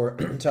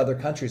export to other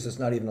countries, it's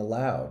not even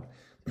allowed.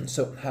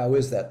 So how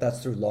is that?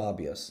 That's through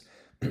lobbyists.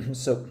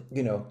 So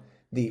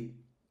the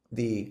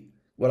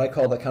what I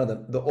call the kind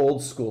of the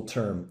old school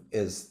term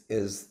is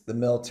the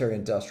military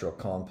industrial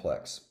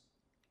complex.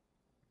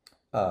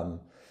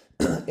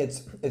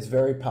 It's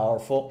very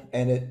powerful,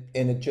 and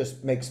it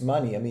just makes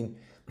money. I mean,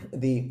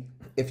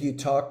 if you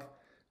talk,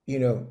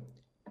 and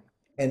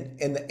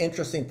the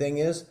interesting thing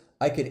is,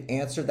 I could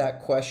answer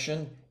that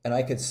question and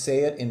I could say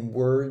it in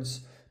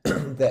words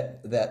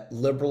that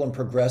liberal and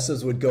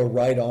progressives would go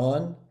right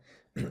on,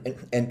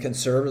 and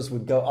conservatives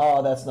would go,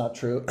 oh, that's not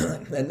true.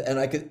 And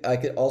I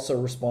could also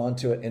respond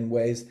to it in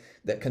ways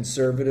that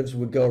conservatives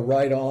would go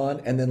right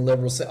on, and then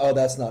liberals say, oh,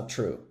 that's not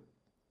true.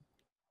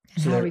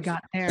 And So how there, we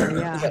got there.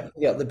 Yeah.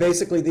 yeah, yeah.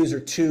 Basically, these are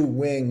two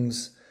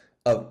wings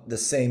of the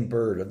same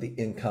bird of the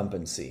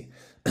incumbency.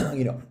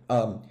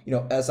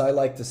 As I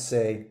like to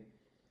say,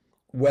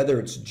 whether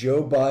it's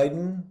Joe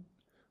Biden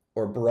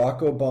or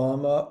Barack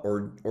Obama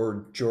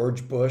or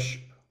George Bush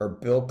or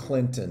Bill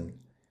Clinton,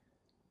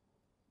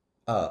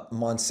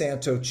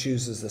 Monsanto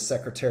chooses the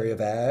Secretary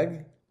of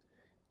Ag,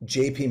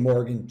 J.P.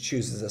 Morgan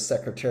chooses the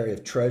Secretary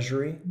of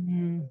Treasury,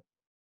 Mm.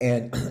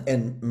 and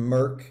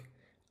Merck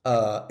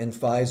and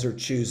Pfizer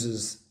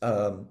chooses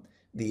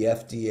the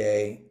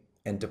FDA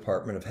and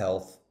Department of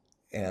Health,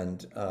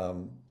 and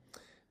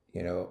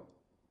you know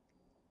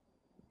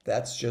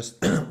that's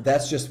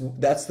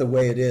the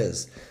way it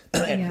is.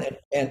 Yeah.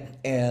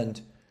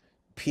 And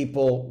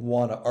people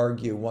want to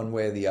argue one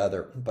way or the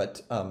other,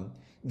 but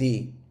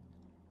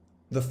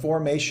the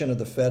formation of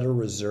the Federal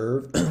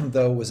Reserve,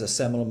 though, was a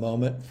seminal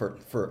moment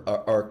for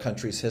our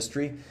country's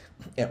history.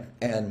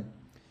 And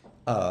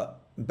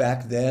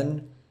back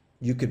then,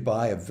 you could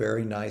buy a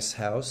very nice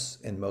house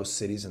in most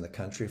cities in the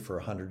country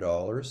for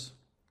 $100.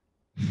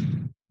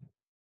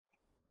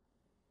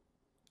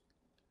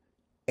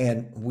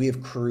 And we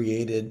have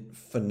created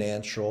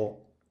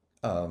financial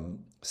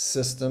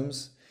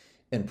systems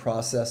and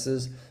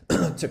processes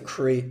to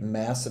create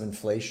massive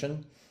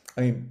inflation.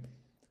 I mean,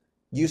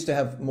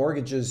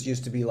 mortgages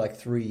used to be like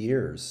 3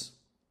 years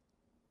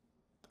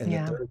in the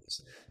Yeah.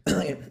 30s.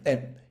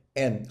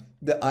 And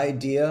the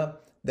idea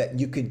that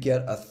you could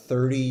get a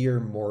 30-year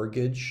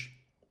mortgage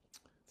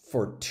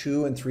for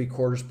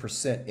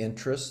 2.75%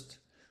 interest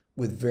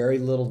with very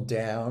little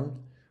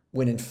down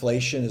when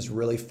inflation is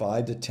really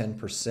 5 to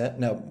 10%.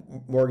 Now,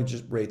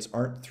 mortgage rates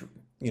aren't,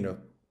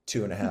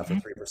 2.5 or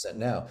Okay. 3%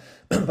 now.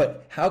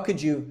 But how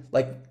could you,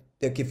 like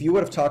if you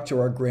would have talked to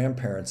our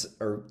grandparents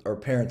or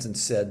parents and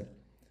said,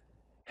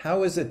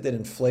 how is it that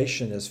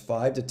inflation is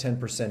 5 to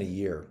 10% a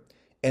year,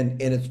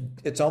 and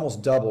it's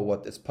almost double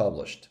what is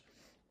published?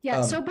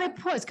 Yeah. So Um, by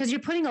pause, because you're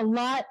putting a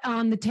lot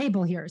on the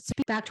table here. So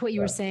back to what you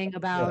were yeah, saying yeah,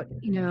 about,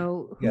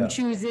 who yeah,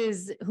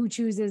 chooses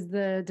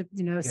the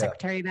yeah,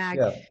 Secretary of Ag,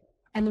 yeah,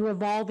 and the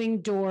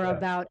revolving door yeah,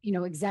 about,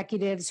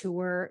 executives who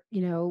were,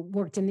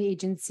 worked in the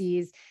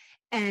agencies,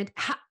 and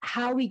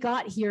how we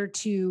got here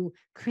to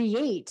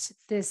create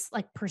this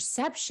like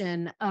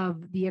perception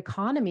of the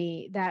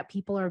economy that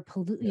people are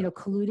yeah,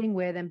 colluding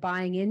with and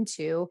buying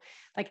into.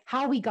 Like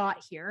how we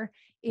got here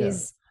yeah,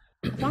 is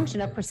a function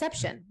of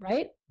perception,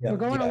 right? We're yeah,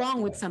 going yeah.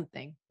 along with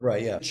something.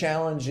 Right, yeah. The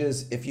challenge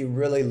is, if you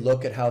really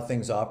look at how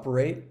things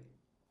operate,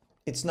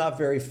 it's not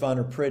very fun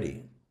or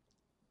pretty.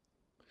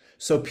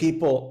 So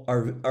people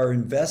are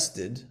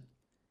invested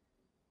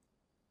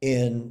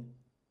in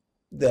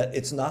that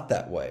it's not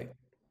that way.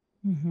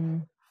 Mm-hmm.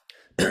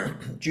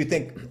 Do you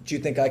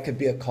think I could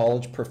be a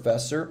college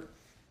professor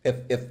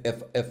if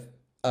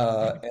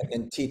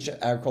and teach an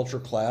agriculture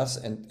class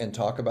and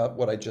talk about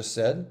what I just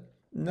said?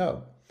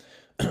 No.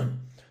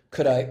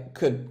 Could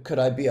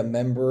I be a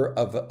member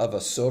of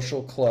a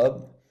social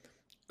club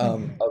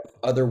Mm-hmm. of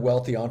other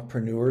wealthy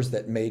entrepreneurs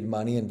that made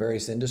money in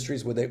various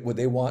industries? Would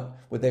they want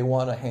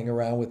to hang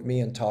around with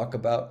me and talk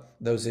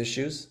about those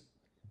issues?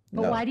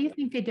 But No. why do you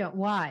think they don't?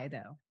 Why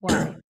though?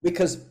 Why?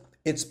 Because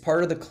it's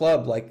part of the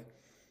club. Like,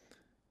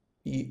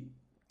 you,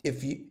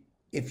 if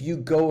you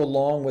go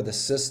along with a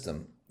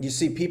system, you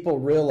see, people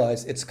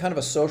realize it's kind of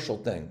a social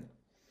thing.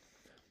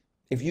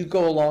 If you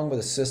go along with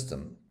a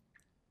system,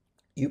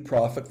 you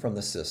profit from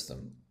the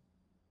system,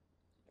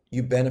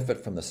 you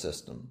benefit from the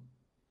system,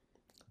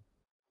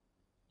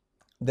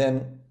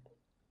 then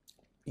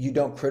you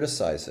don't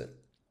criticize it.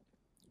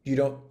 You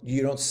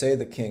don't say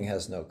the king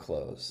has no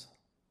clothes.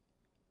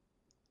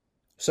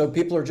 So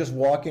people are just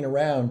walking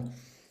around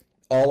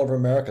all over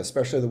America,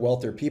 especially the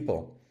wealthier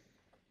people,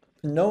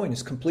 knowing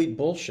it's complete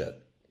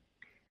bullshit.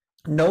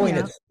 knowing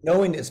Yeah. it's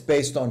knowing it's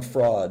based on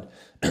fraud,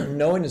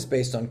 knowing it's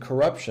based on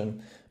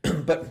corruption,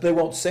 but they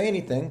won't say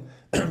anything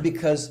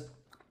because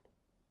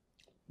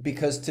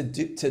to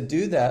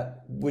do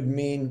that would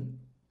mean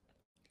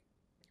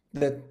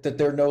that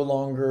they're no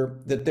longer,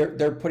 that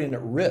they're putting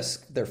at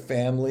risk their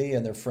family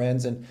and their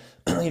friends. And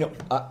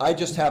I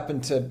just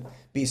happen to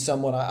be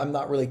someone, I'm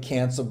not really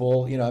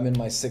cancelable. I'm in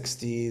my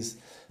 60s.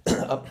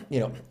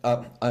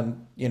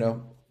 I'm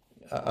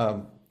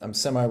I'm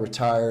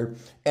semi-retired,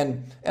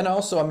 and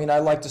also, I mean, I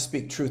like to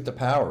speak truth to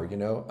power,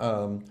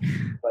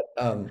 but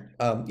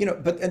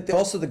and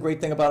also the great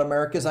thing about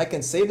America is I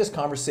can say this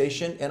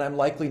conversation and I'm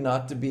likely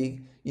not to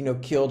be,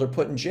 killed or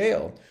put in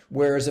jail.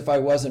 Whereas if I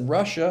was in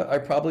Russia, I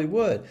probably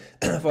would.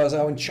 If I was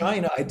out in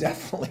China, I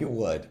definitely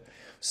would.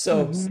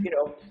 So, Mm-hmm.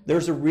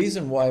 there's a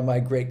reason why my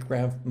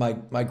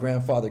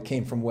grandfather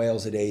came from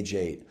Wales at age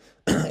 8,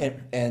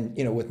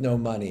 and with no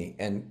money,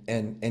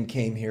 and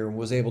came here and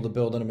was able to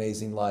build an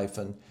amazing life,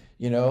 and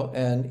he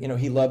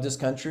loved his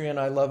country, and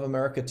I love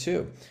America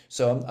too.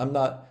 So I'm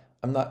not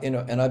I'm not,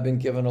 and I've been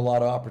given a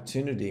lot of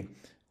opportunity.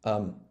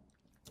 Um,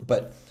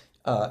 but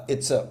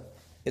it's a,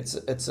 it's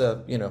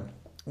a,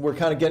 we're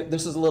kind of getting,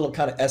 this is a little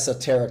kind of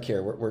esoteric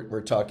here.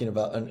 We're talking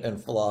about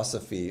and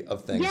philosophy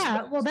of things.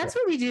 Yeah, well, that's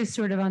what we do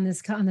sort of on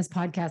this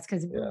podcast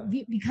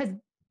Yeah. because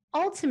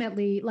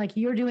ultimately, like,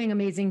 you're doing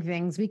amazing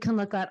things. We can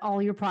look at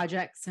all your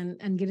projects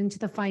and get into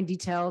the fine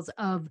details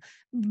of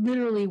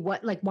literally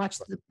what, like, watch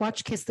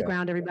Kiss the Yeah.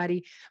 Ground,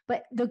 everybody.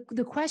 But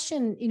the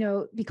question,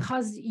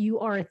 because you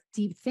are a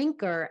deep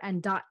thinker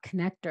and dot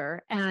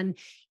connector, and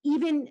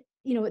even,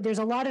 there's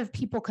a lot of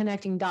people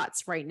connecting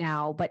dots right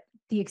now, but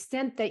the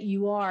extent that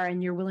you are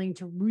and you're willing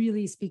to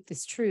really speak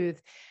this truth,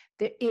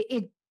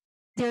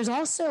 there's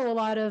also a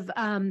lot of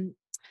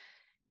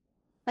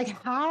like,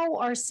 how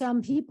are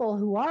some people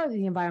who are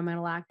the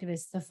environmental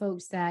activists, the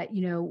folks that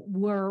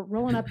were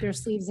rolling up their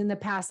sleeves in the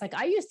past? Like,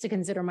 I used to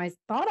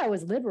thought I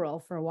was liberal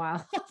for a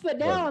while, but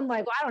now Right. I'm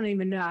like, well, I don't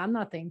even know, I'm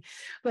nothing.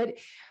 But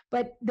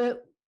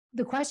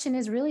the question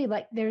is really,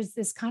 like, there's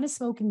this kind of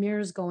smoke and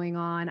mirrors going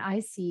on, I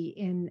see,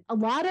 in a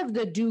lot of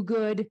the do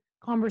good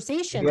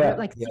conversation, right? Yeah,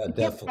 Like, yeah, you can't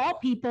definitely.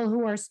 fault people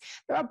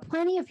there are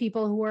plenty of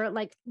people who are,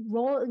 like,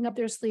 rolling up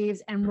their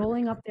sleeves and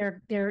rolling up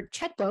their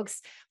checkbooks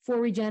for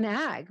regen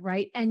ag,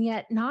 right? And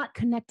yet not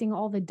connecting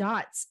all the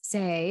dots,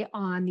 say,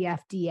 on the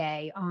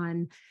FDA,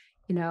 on,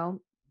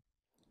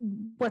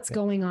 what's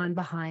going on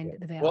behind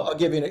the Well,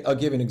 veil. I'll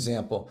give you an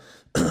example.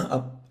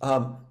 Um,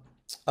 um,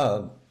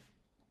 uh,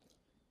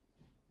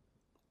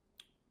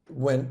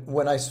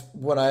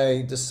 when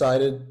I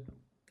decided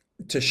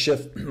to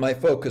shift my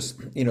focus,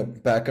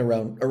 back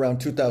around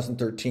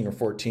 2013 or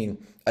 14,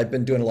 I'd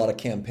been doing a lot of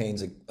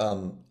campaigns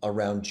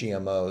around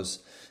GMOs,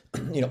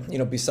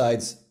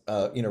 besides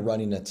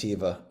running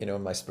Nativa,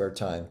 in my spare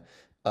time.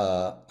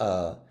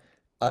 Uh,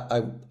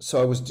 uh,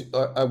 so I was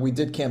we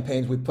did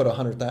campaigns. We put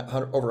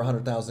over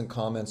 100,000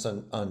 comments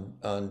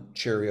on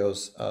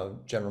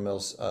Cheerios, General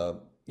Mills,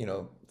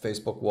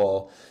 Facebook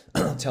wall,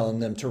 telling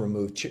them to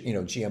remove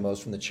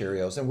GMOs from the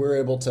Cheerios, and we were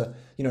able to,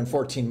 in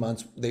 14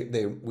 months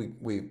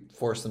we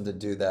forced them to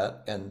do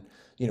that, and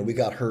we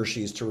got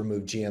Hershey's to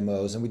remove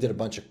GMOs, and we did a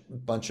bunch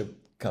of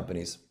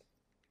companies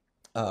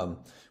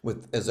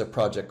with as a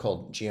project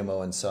called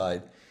GMO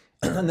Inside.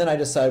 And then I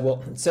decided,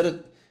 well, instead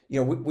of,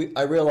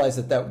 I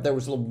realized that there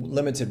was a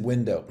limited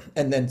window,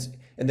 and then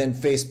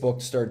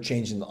Facebook started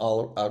changing the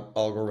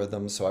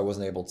algorithms, so I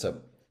wasn't able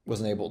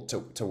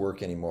to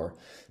work anymore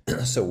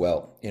so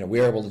well. We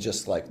were able to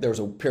just, like, there was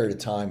a period of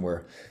time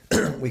where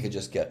we could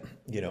just get,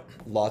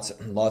 lots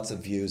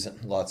of views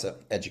and lots of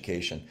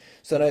education.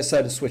 So then I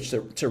decided to switch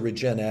to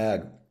Regen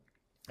Ag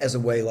as a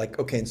way, like,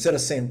 okay, instead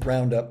of saying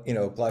Roundup,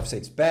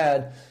 glyphosate's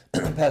bad,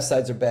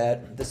 pesticides are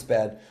bad, this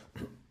bad,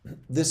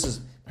 this is,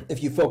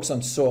 if you focus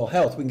on soil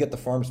health, we can get the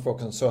farmers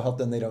focused on soil health,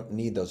 then they don't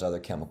need those other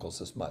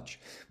chemicals as much.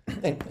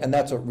 And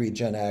that's what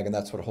Regen Ag, and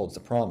that's what holds the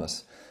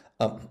promise.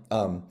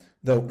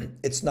 Though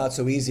it's not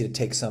so easy to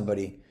take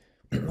somebody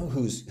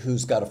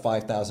who's got a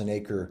 5,000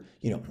 acre,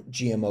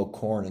 GMO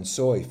corn and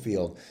soy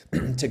field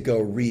to go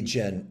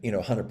regen,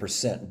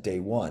 100% day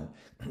one.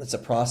 It's a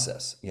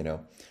process.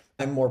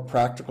 I'm more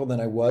practical than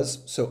I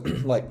was. So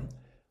like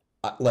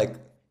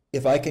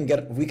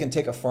if we can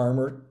take a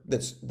farmer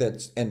that's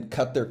and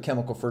cut their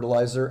chemical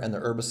fertilizer and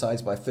their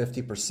herbicides by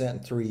 50% in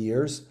 3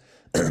 years,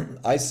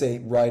 I say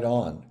right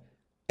on.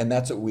 And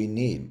that's what we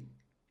need.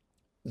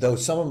 Though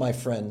some of my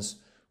friends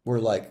were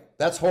like,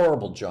 that's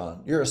horrible,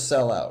 John. You're a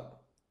sellout.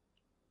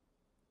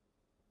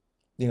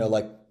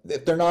 Like,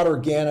 if they're not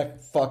organic,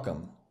 fuck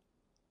them.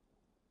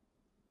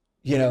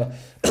 You know,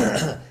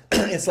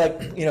 it's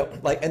like,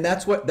 and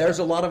there's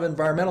a lot of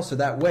environmentalists are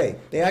that way.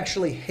 They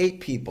actually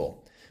hate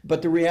people.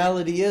 But the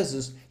reality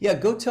is, yeah,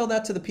 go tell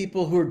that to the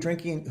people who are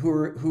drinking,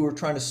 who are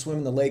trying to swim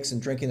in the lakes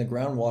and drinking the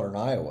groundwater in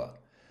Iowa.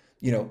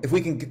 If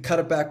we can cut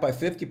it back by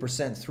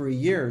 50% in 3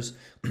 years,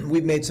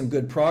 we've made some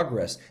good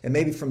progress. And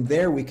maybe from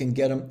there we can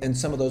get them, and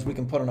some of those we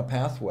can put on a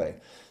pathway.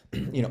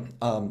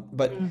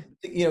 But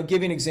give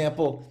you an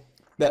example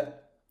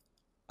that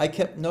I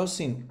kept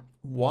noticing.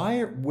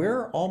 Where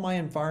are all my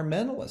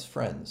environmentalist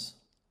friends?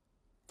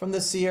 From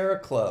the Sierra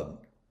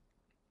Club,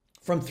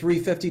 from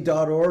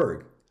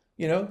 350.org.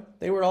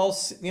 They were all,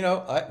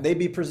 they'd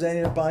be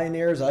presenting at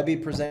Bioneers, I'd be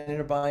presenting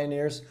at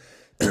Bioneers.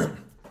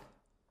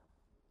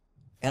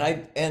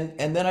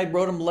 And then I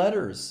wrote them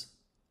letters,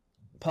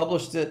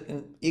 published it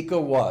in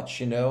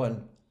EcoWatch,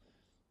 and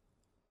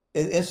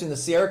it's interesting, the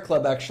Sierra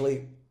Club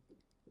actually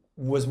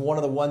was one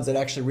of the ones that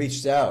actually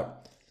reached out.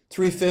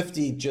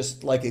 350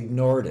 just, like,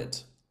 ignored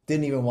it,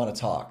 didn't even want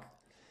to talk.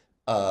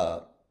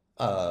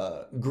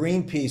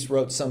 Greenpeace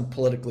wrote some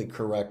politically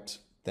correct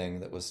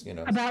thing that was,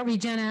 About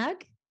Regen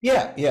Ag?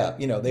 yeah, yeah,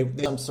 they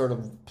some sort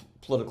of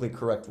politically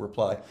correct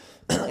reply.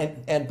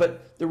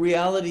 But the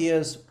reality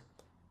is,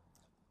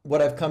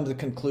 what I've come to the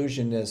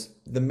conclusion is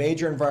the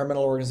major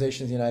environmental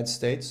organizations in the United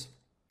States,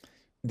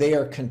 they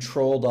are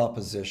controlled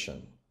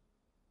opposition.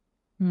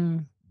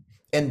 Mm.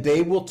 And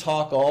they will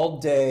talk all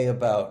day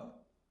about,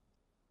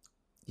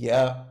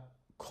 yeah,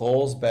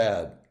 coal's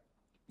bad.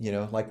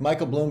 Like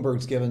Michael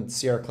Bloomberg's given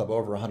Sierra Club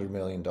over $100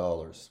 million.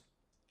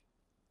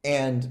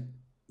 and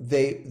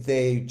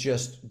they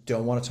just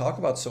don't want to talk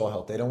about soil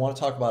health. They don't want to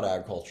talk about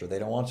agriculture. They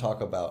don't want to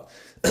talk about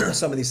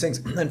some of these things.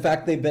 In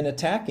fact, they've been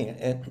attacking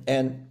it.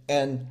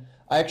 And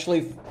I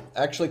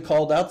actually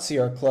called out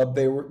Sierra Club.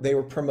 They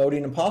were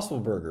promoting Impossible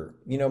Burger,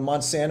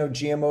 Monsanto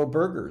GMO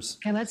burgers.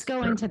 Okay, let's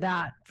go into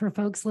that for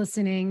folks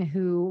listening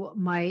who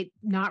might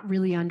not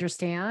really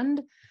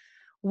understand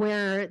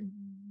where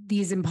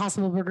these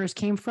Impossible Burgers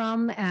came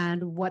from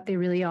and what they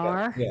really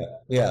are.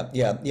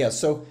 Yeah.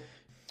 So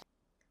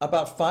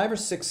about 5 or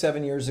 6,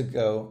 7 years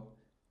ago,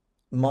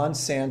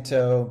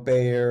 Monsanto,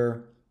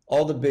 Bayer,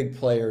 all the big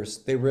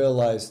players, they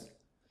realized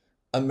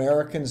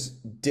Americans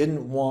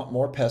didn't want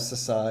more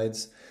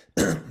pesticides,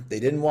 they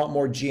didn't want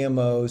more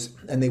GMOs,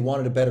 and they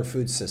wanted a better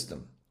food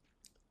system.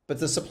 But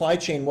the supply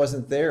chain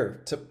wasn't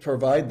there to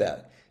provide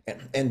that.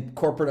 And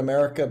corporate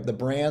America, the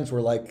brands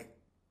were like,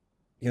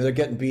 they're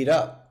getting beat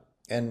up.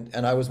 And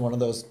I was one of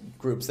those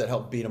groups that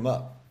helped beat them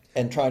up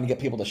and trying to get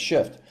people to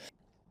shift.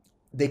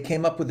 They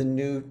came up with a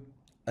new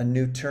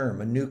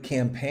term, a new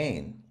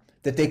campaign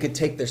that they could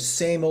take their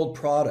same old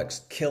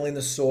products, killing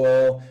the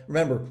soil.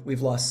 Remember,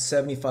 we've lost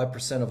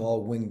 75% of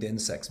all winged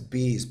insects,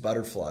 bees,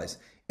 butterflies,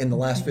 in the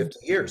last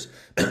 50 years.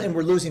 And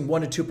we're losing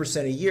 1% to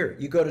 2% a year.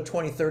 You go to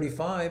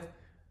 2035,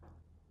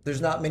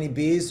 there's not many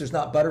bees, there's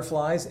not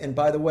butterflies. And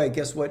by the way,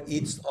 guess what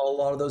eats a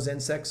lot of those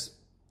insects?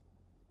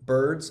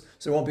 Birds.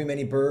 So there won't be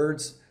many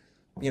birds.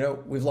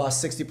 We've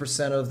lost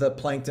 60% of the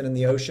plankton in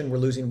the ocean. We're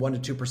losing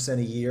 1% to 2%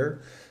 a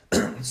year.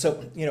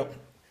 So,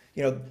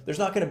 there's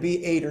not going to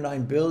be 8 or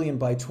 9 billion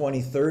by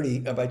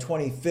 2030, by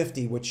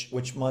 2050, which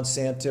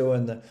Monsanto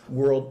and the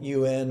World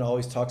UN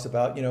always talks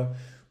about.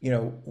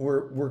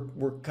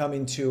 We're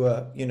coming to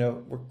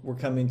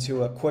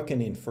a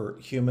quickening for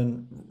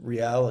human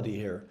reality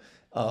here,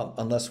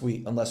 unless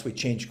we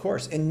change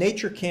course. And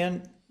nature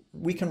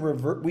we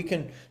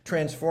can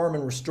transform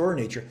and restore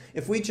nature.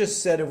 If we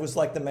just said it was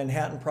like the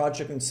Manhattan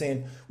Project and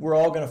saying we're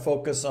all going to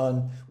focus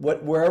on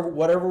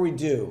whatever we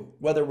do,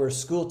 whether we're a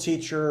school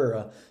teacher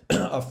or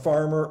a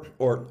farmer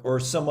or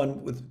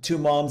someone with 2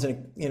 moms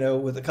and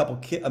with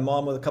a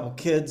mom with a couple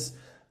kids,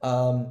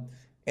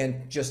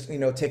 and just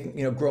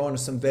taking growing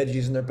some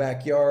veggies in their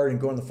backyard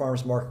and going to the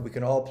farmers market, we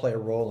can all play a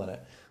role in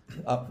it.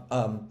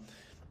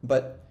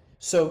 But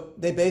so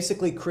they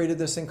basically created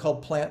this thing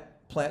called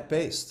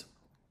plant-based.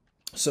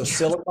 So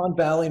Silicon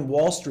Valley and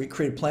Wall Street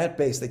created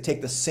plant-based. They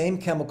take the same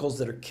chemicals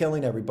that are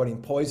killing everybody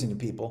and poisoning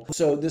people.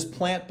 So this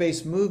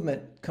plant-based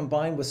movement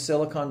combined with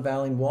Silicon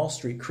Valley and Wall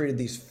Street created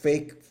these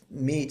fake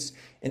meats,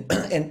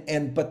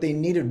 but they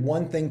needed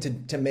one thing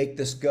to make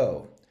this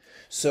go.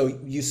 So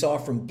you saw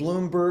from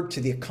Bloomberg to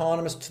The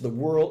Economist to the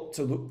World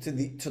to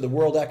the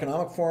World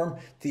Economic Forum,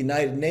 to the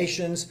United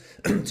Nations,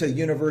 to the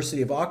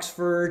University of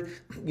Oxford,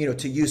 to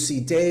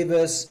UC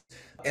Davis,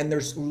 and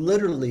there's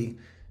literally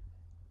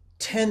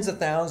tens of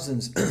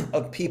thousands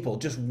of people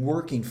just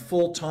working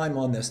full time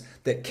on this,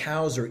 that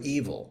cows are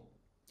evil.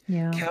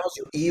 Yeah. Cows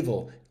are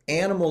evil.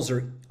 Animals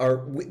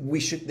we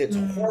should, it's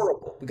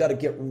horrible. We got to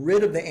get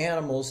rid of the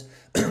animals,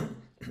 and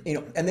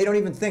they don't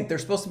even think they're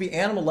supposed to be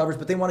animal lovers,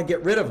 but they want to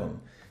get rid of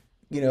them,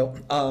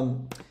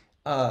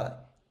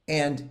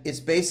 and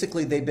it's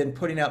basically, they've been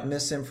putting out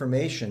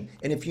misinformation.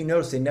 And if you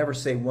notice, they never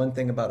say one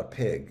thing about a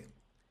pig.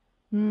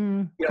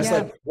 It's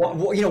like,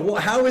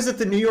 how is it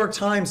the New York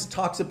Times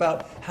talks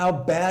about how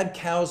bad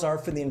cows are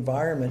for the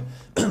environment?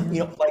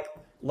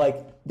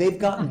 Like they've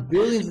gotten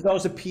billions of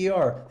dollars of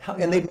PR,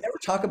 and they never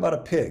talk about a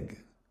pig.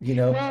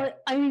 Well,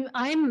 I mean,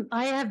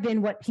 I have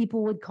been what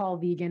people would call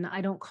vegan.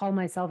 I don't call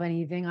myself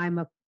anything. I'm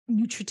a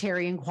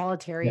nutritarian,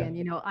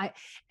 qualitarian.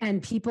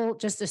 And people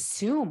just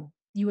assume.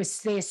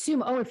 They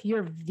assume, if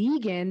you're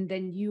vegan,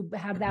 then you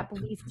have that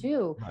belief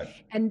too. Right.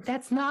 And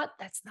that's not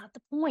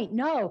the point.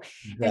 No.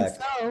 Exactly. And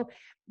so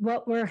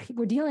what we're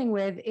dealing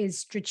with is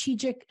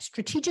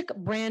strategic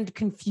brand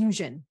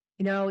confusion.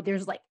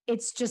 There's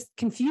it's just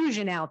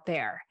confusion out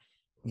there.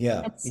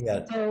 Yeah.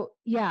 So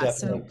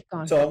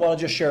So I want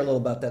to just share a little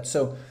about that.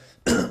 So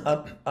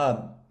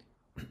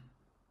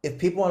if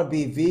people want to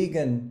be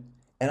vegan,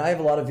 and I have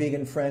a lot of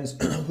vegan friends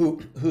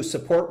who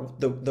support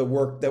the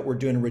work that we're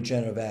doing in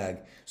regenerative ag.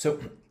 So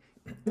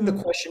the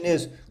question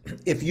is,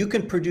 if you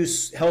can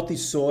produce healthy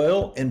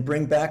soil and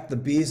bring back the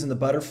bees and the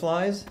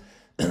butterflies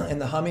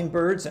and the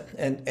hummingbirds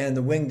and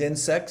the winged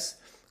insects.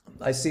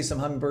 I see some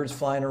hummingbirds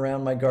flying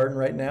around my garden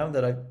right now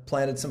that I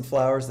planted some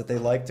flowers that they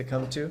like to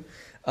come to.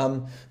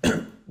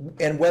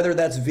 And whether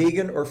that's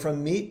vegan or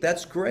from meat,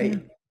 that's great.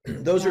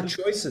 Those are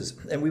choices,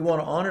 and we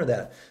want to honor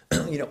that.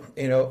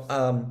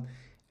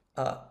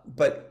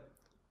 But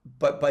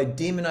by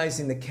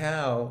demonizing the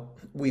cow,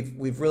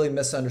 we've really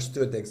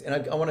misunderstood things.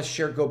 And I want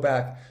to go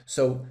back.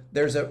 So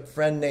there's a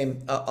friend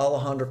named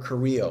Alejandro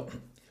Carrillo,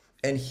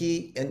 and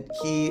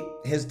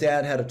his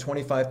dad had a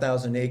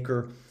 25,000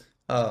 acre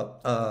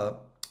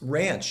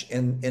ranch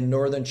in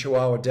northern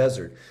Chihuahua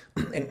Desert,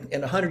 and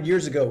 100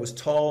 years ago it was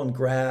tall and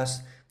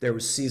grass. There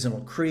was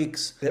seasonal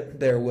creeks.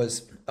 There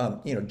was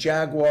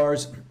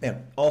jaguars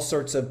and all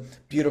sorts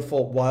of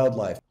beautiful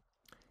wildlife.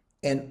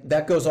 And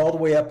that goes all the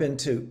way up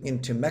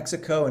into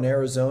Mexico and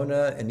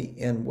Arizona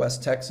and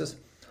West Texas.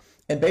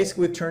 And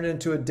basically, we've turned it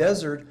into a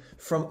desert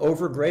from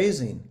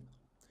overgrazing.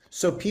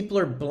 So people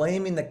are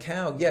blaming the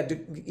cow. Yeah,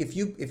 if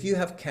you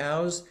have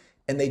cows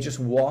and they just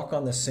walk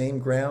on the same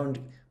ground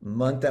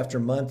month after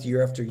month,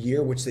 year after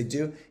year, which they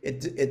do,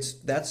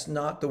 that's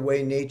not the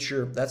way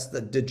nature. That's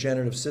the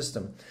degenerative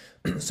system.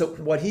 So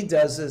what he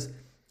does is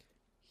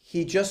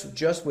he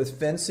just with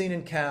fencing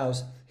and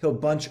cows,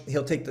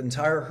 he'll take the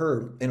entire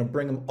herd and he'll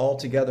bring them all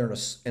together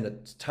in a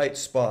tight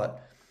spot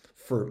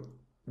for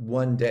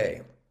one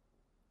day,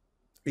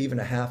 even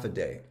a half a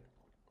day.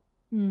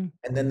 And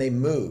then they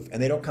move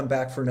and they don't come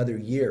back for another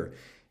year.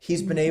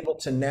 He's been able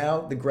to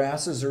now, the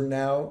grasses are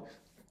now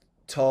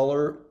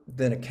taller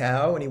than a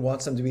cow and he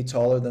wants them to be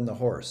taller than the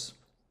horse.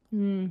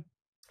 And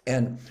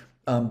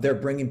they're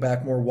bringing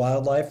back more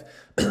wildlife.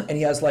 And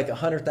he has like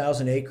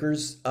 100,000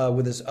 acres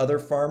with his other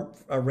farm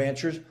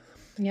ranchers.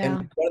 Yeah.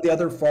 And one of the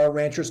other farm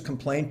ranchers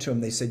complained to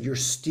him. They said, "You're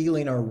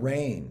stealing our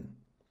rain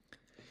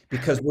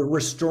because we're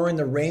restoring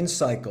the rain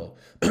cycle.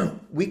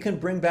 We can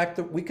bring back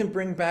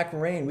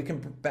rain. We can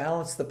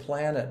balance the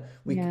planet.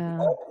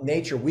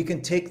 Nature. We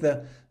can take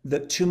the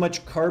too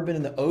much carbon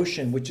in the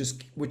ocean, which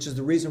is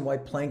the reason why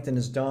plankton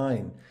is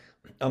dying.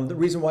 The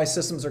reason why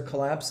systems are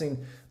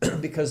collapsing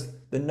because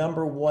the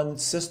number one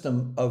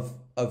system of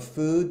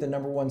food, the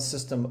number one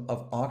system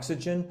of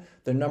oxygen,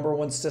 the number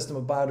one system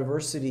of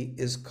biodiversity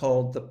is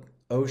called the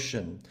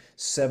ocean.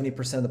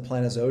 70% of the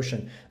planet is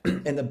ocean,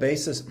 and the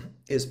basis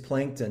is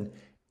plankton.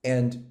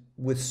 And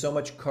with so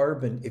much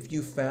carbon, if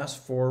you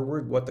fast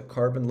forward what the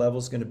carbon level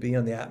is going to be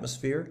on the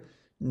atmosphere,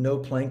 no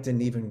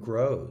plankton even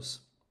grows.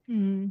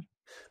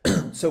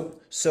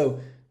 So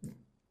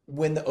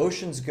when the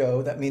oceans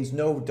go, that means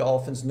no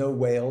dolphins, no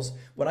whales.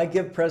 When I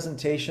give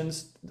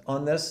presentations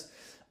on this,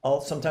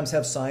 I'll sometimes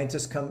have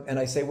scientists come and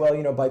I say, well,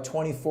 by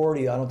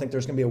 2040, I don't think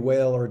there's going to be a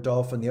whale or a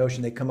dolphin in the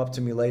ocean. They come up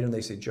to me later and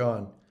they say,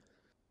 John,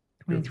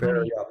 you're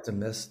very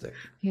optimistic.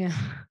 Yeah.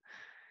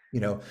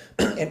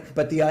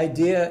 But the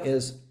idea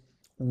is,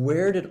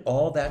 where did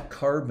all that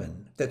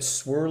carbon that's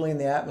swirling in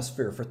the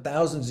atmosphere for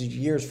thousands of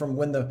years from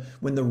when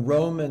the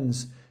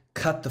Romans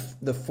cut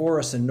the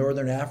forests in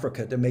northern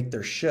Africa to make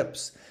their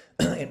ships,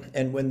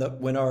 and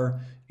when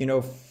our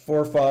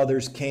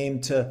forefathers came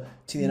to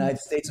the United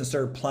States and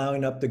started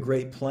plowing up the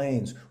Great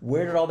Plains,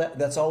 where did all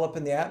that's all up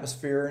in the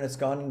atmosphere and it's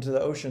gone into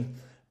the ocean?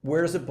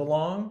 Where does it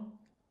belong?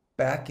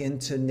 Back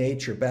into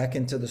nature, back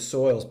into the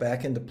soils,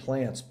 back into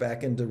plants,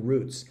 back into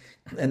roots.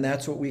 And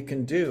that's what we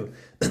can do.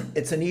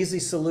 It's an easy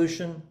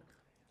solution.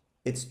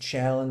 It's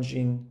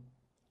challenging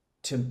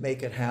to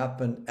make it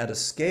happen at a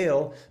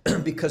scale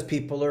because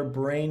people are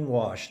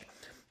brainwashed.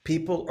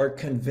 People are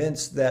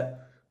convinced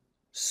that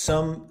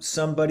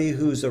somebody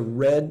who's a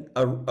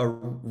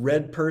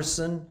red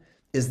person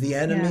is the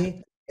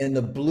enemy, and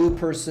the blue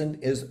person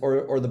is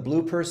or the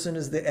blue person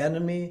is the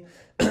enemy.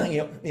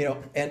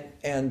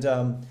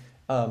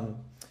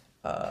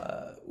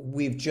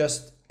 We've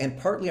just, and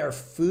partly our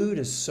food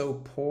is so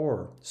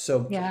poor.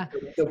 So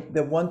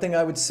the one thing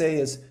I would say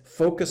is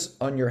focus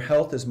on your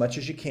health as much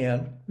as you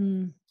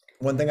can.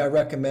 One thing I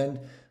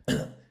recommend,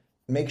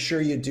 make sure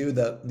you do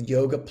the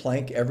yoga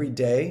plank every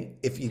day.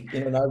 If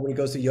when he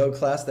goes to yoga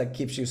class, that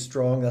keeps you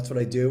strong. That's what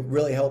I do.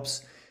 Really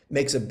helps,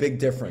 makes a big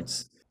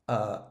difference.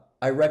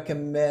 I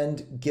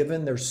recommend,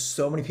 given there's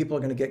so many people are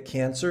going to get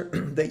cancer,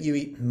 that you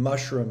eat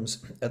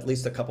mushrooms at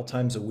least a couple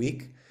times a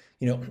week.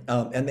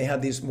 And they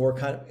have these more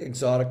kind of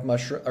exotic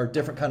mushroom or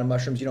different kind of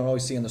mushrooms you don't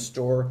always see in the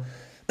store,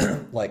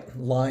 like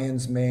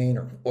lion's mane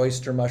or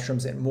oyster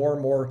mushrooms, and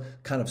more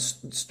kind of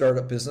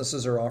startup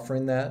businesses are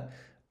offering that.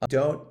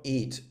 Don't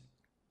eat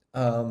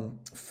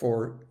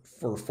for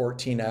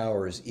 14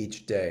 hours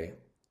each day,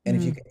 and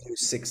if you can do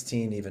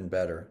 16, even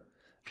better.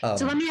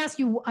 So let me ask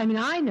you. I mean,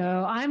 I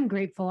know I'm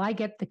grateful I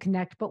get the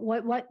connect, but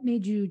what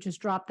made you just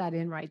drop that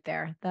in right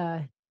there,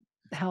 the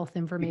health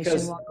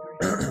information?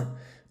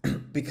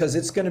 Because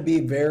it's going to be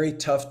very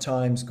tough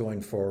times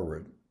going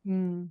forward.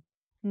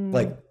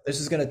 Like, this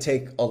is going to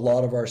take a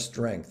lot of our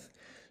strength.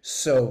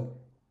 So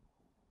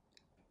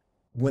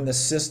when the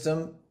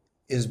system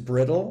is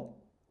brittle,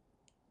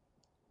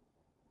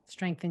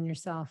 strengthen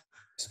yourself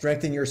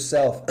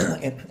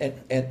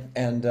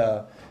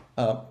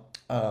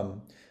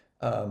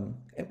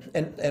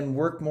and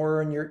work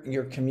more in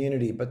your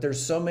community. But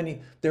there's so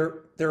many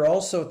there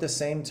also at the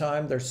same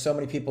time, there's so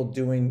many people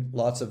doing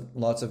lots of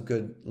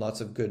good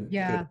good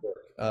work.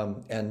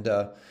 And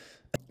a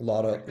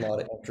lot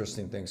of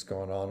interesting things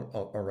going on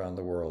around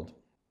the world.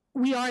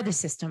 We are the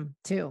system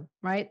too,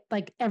 right?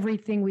 Like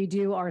everything we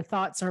do, our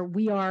thoughts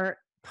we are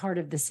part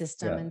of the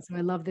system. And so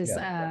I love this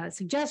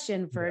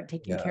suggestion for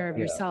taking care of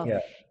yourself.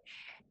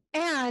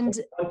 And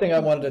one thing I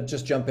wanted to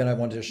just jump in, I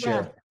wanted to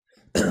share.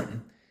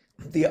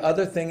 The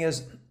other thing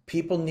is,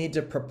 people need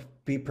to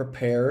be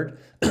prepared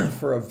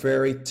for a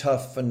very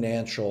tough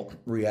financial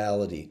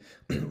reality.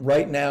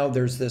 Right now,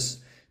 there's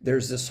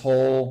this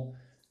whole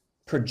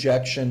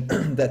projection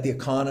that the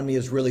economy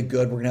is really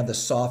good. We're going to have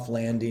this soft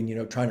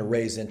landing, trying to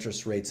raise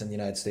interest rates in the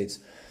United States.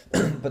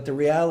 But the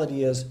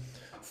reality is,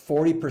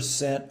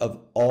 40%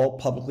 of all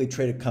publicly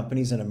traded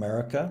companies in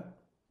America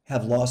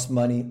have lost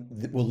money,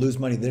 will lose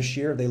money this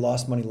year. They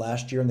lost money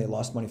last year and they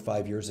lost money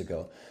 5 years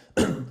ago.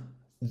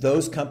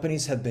 Those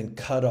companies have been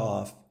cut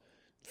off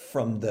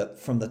from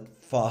the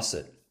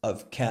faucet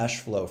of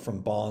cash flow from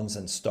bonds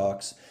and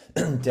stocks,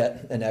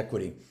 debt and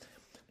equity.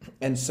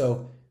 And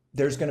so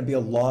there's going to be a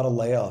lot of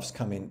layoffs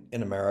coming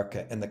in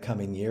America in the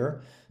coming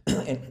year.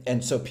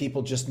 And so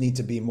people just need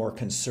to be more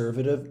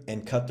conservative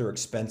and cut their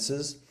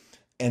expenses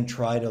and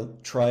try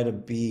to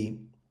be,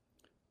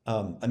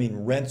 I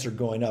mean, rents are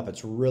going up.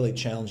 It's really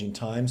challenging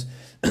times.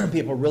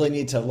 People really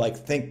need to like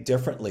think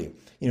differently.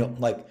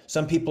 Like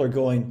some people are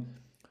going,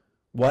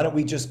 why don't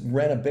we just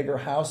rent a bigger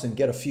house and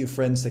get a few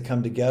friends to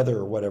come together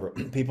or whatever?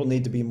 People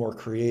need to be more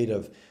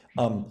creative.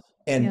 And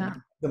Yeah.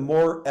 the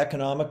more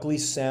economically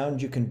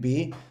sound you can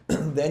be,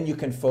 then you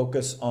can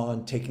focus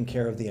on taking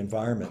care of the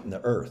environment and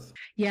the earth.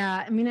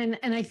 Yeah. I mean,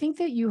 and I think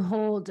that you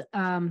hold,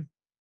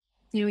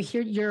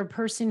 here you're a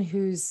person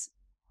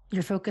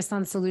you're focused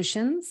on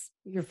solutions,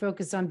 you're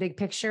focused on big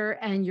picture,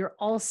 and you're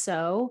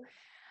also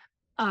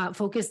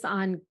focused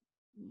on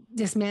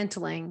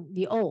dismantling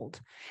the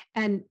old.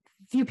 And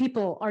few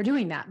people are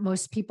doing that.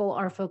 Most people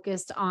are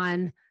focused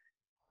on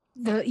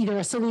either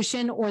a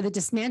solution or the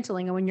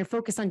dismantling. And when you're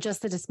focused on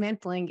just the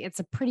dismantling, it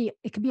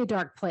could be a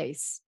dark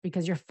place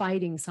because you're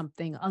fighting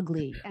something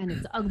ugly, and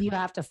it's ugly. You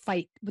have to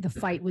fight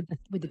with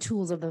the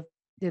tools of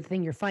the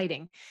thing you're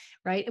fighting.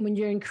 Right. And when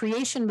you're in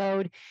creation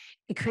mode,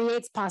 it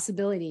creates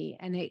possibility,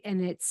 and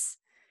it's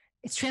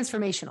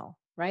transformational.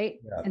 Right.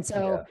 Yeah, And so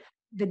yeah.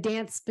 the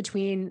dance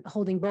between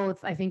holding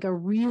both, I think, are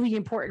really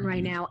important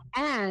right now.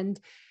 And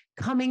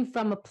coming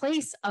from a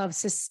place of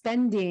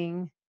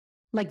suspending,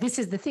 like, this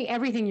is the thing,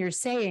 everything you're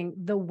saying,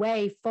 the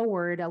way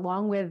forward,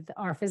 along with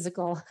our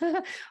physical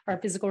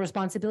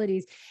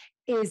responsibilities,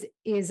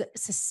 is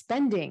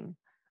suspending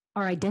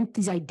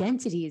these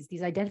identities,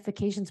 these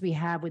identifications we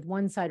have with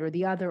one side or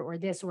the other, or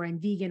this, or I'm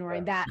vegan, or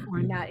I'm that, or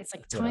I'm that. It's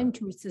like time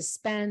to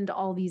suspend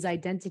all these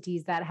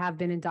identities that have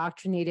been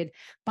indoctrinated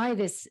by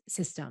this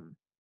system.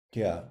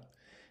 Yeah.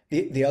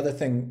 The other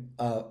thing,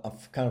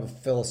 of kind of a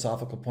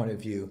philosophical point of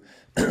view,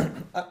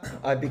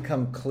 I've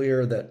become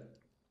clear that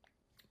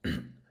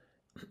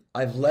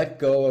I've let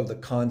go of the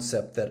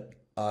concept that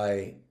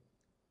I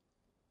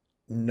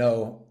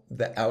know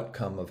the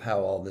outcome of how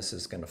all this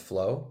is going to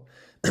flow.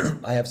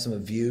 I have some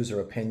views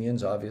or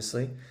opinions,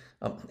 obviously,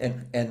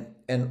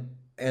 and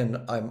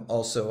I'm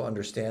also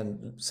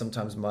understand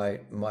sometimes my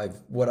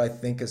what I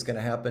think is going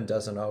to happen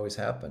doesn't always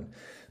happen,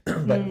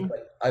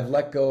 but I've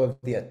let go of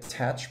the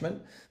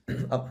attachment.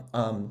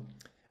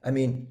 I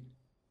mean,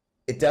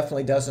 it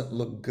definitely doesn't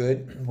look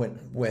good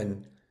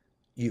when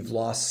you've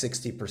lost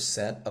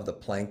 60% of the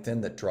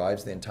plankton that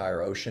drives the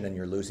entire ocean and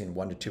you're losing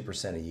 1 to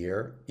 2% a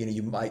year.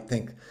 You might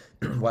think,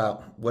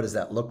 wow, what does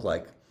that look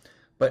like?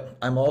 But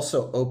I'm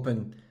also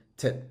open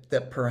to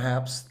that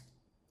perhaps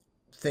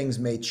things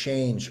may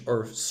change,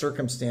 or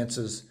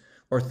circumstances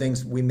or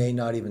things we may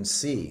not even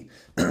see.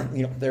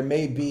 There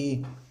may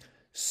be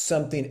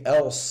something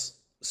else,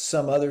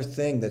 some other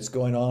thing that's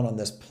going on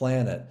this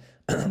planet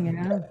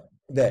Yeah.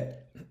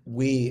 that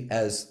we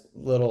as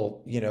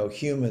little,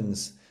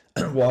 humans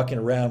walking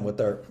around with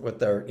our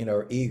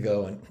our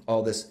ego and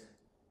all this,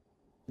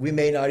 we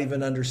may not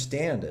even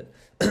understand it.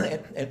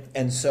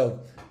 And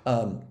so,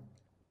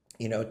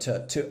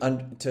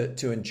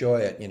 to enjoy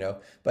it.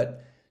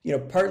 But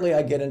partly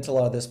I get into a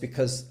lot of this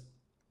because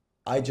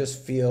I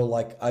just feel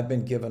like I've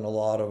been given a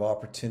lot of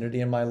opportunity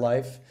in my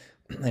life,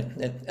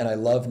 and I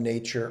love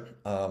nature,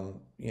 and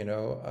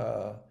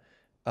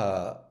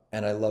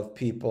I love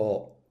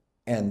people,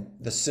 and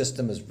the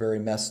system is very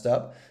messed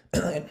up,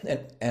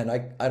 and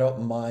I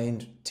don't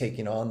mind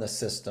taking on the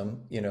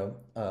system,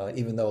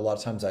 even though a lot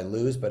of times I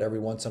lose, but every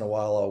once in a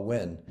while I'll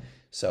win.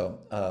 So,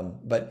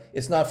 but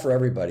it's not for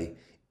everybody.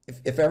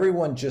 If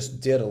everyone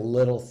just did a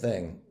little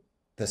thing,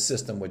 the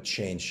system would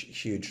change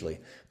hugely.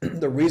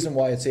 The reason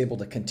why it's able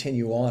to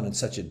continue on in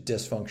such a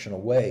dysfunctional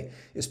way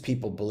is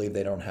people believe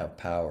they don't have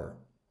power.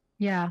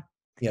 Yeah.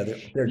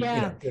 They're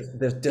Yeah.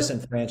 they're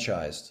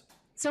disenfranchised.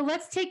 So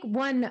let's take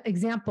one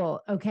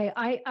example. Okay.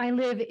 I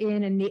live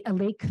in a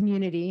lake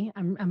community.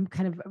 I'm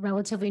kind of a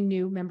relatively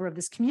new member of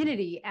this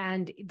community,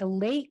 and the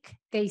lake,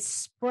 they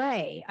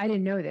spray, I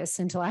didn't know this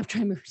until after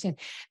I moved in,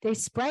 they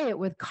spray it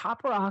with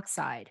copper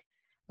oxide.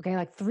 Okay.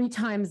 Like 3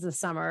 times the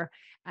summer.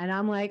 And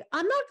I'm like,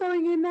 I'm not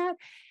going in that.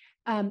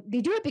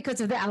 They do it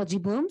because of the algae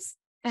blooms.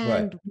 Right,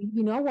 And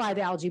we know why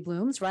the algae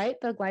blooms, right?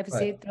 The right,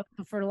 glyphosate,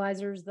 the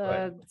fertilizers,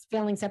 right. the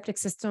failing septic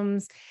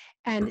systems.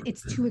 And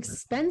it's too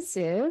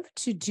expensive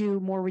to do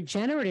more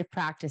regenerative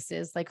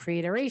practices like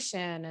create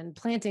aeration and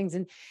plantings.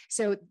 And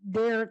so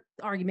their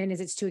argument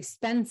is it's too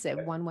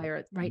expensive one way,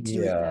 or right, to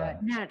do it the Yeah,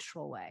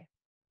 natural way.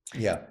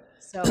 yeah.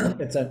 So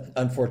It's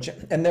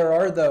unfortunate. And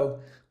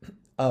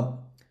um,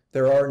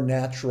 there are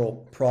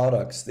natural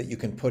products that you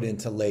can put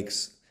into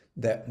lakes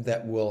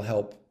that will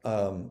help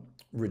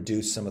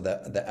reduce some of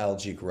the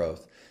algae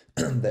growth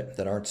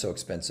that aren't so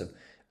expensive.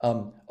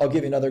 I'll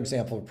give you another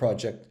example of a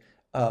project.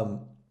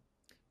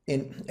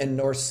 In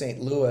North St.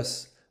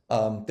 Louis,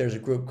 There's a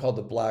group called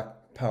the Black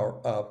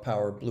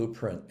Power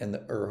Blueprint and the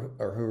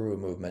Uhuru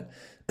movement,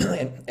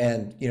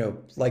 and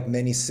like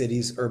many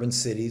cities, urban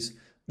cities,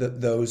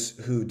 those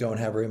who don't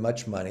have very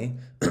much money,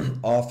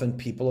 often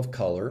people of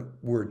color,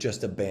 were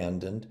just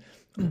abandoned,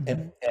 Hmm.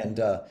 and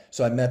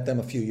so I met them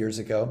a few years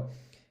ago,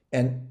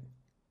 and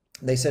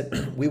they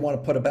said, we want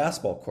to put a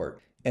basketball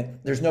court, and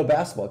there's no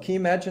basketball. Can you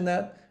imagine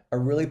that? A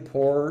really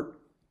poor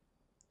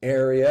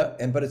area,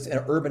 but it's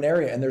an urban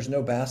area, and there's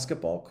no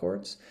basketball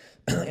courts.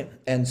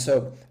 And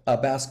so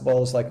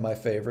basketball is like my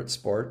favorite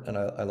sport, and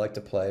I like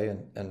to play,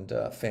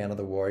 and fan of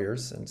the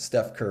Warriors and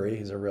Steph Curry.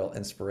 He's a real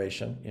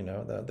inspiration,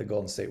 the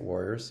Golden State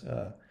Warriors.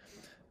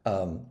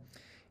 Um,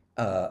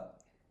 uh,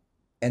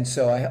 and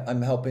so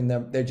I'm helping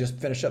them. They just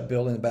finished up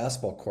building the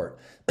basketball court,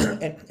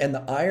 and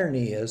the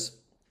irony is,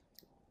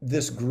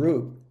 this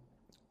group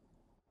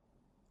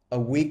a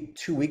week,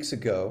 2 weeks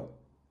ago,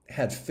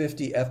 had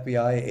 50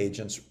 FBI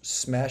agents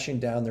smashing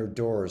down their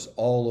doors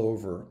all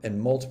over in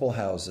multiple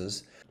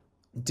houses.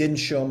 Didn't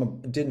show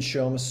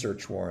them a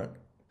search warrant.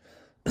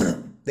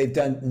 They've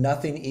done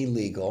nothing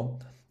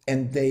illegal,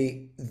 and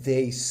they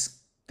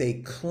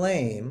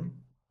claim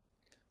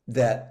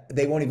that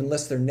they won't even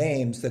list their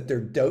names, that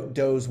they're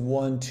does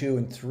one, two,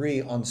 and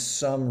three on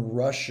some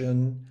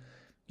Russian,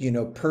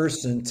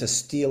 person to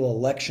steal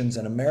elections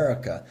in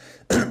America.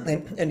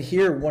 And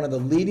here, one of the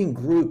leading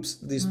groups,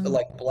 these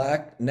like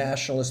black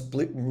nationalists,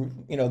 they're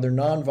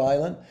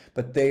nonviolent,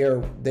 but they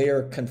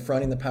are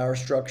confronting the power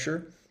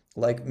structure,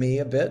 like me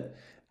a bit.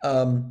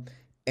 And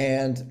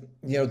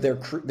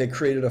they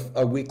created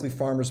a weekly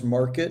farmers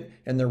market,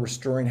 and they're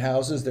restoring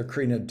houses. They're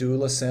creating a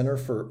doula center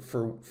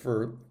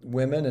for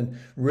women, and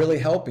really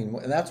helping.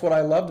 And that's what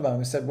I loved about them.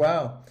 I said,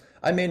 wow,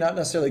 I may not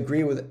necessarily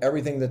agree with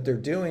everything that they're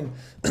doing,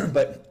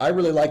 but I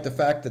really like the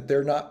fact that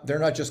they're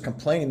not just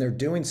complaining, they're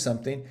doing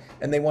something,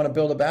 and they want to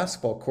build a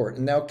basketball court.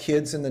 And now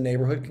kids in the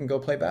neighborhood can go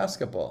play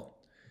basketball,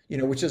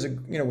 which is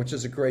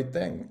a great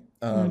thing.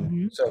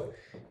 Hmm.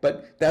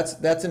 But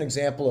that's an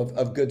example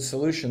of good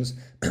solutions.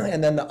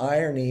 And then the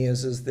irony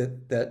is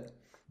that the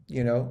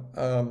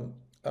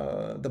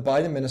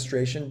Biden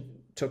administration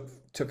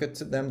took it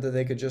to them that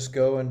they could just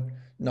go and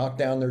knock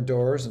down their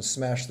doors and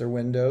smash their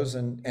windows,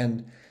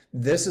 and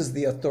this is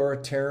the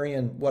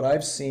authoritarian. What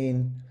I've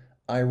seen,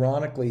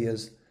 ironically,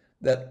 is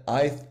that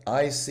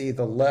I see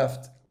the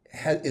left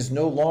is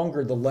no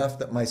longer the left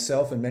that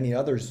myself and many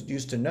others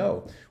used to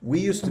know.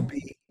 We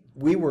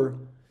were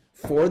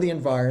for the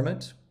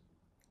environment.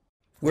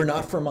 We're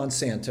not for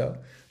Monsanto.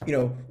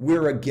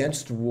 We're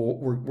against war.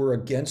 We're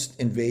against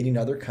invading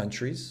other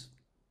countries.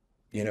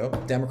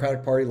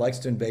 Democratic Party likes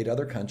to invade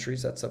other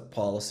countries. That's a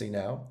policy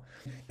now.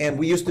 And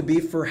we used to be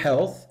for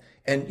health,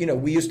 and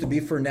we used to be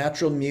for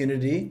natural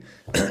immunity,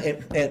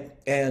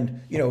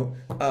 and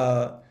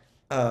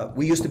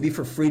we used to be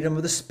for freedom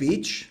of the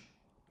speech,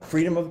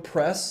 freedom of the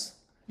press.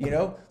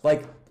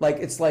 Like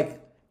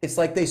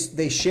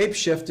they shape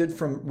shifted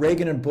from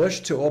Reagan and Bush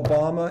to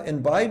Obama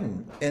and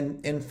Biden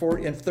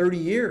in 30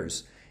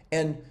 years.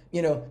 And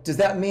does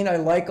that mean I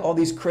like all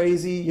these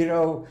crazy,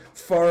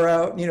 far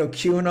out,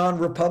 QAnon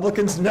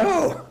Republicans?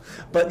 No.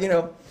 But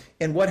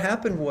and what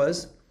happened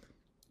was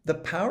the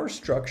power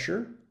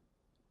structure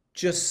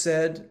just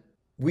said,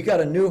 we got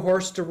a new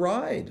horse to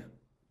ride.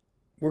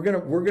 We're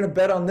gonna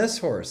bet on this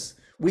horse.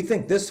 We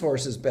think this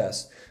horse is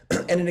best.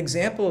 And an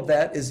example of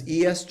that is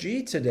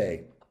ESG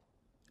today.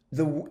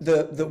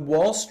 The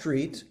Wall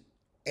Street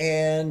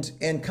and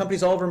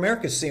companies all over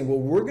America saying, well,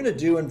 we're going to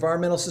do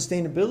environmental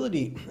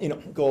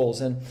sustainability,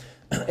 goals and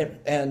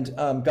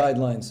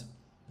guidelines.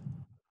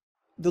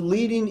 The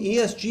leading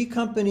ESG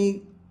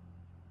company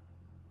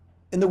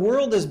in the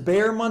world is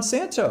Bayer,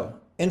 Monsanto,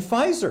 and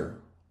Pfizer.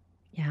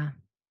 Yeah.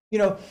 You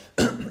know,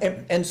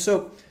 and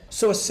so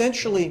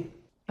essentially,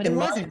 But it in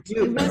my wasn't. It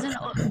view, wasn't.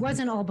 It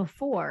wasn't all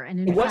before. And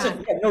in it wasn't.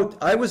 fact, Yeah, no,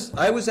 I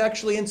was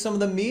actually in some of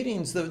the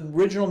meetings, the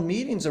original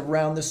meetings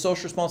around this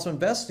social responsible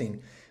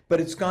investing, but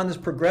it's gone this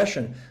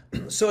progression.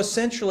 So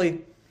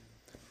essentially,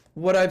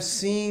 what I've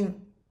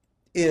seen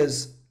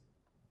is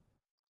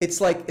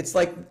it's like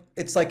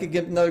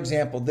again, another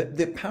example.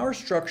 The power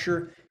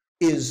structure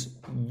is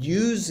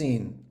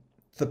using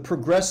the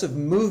progressive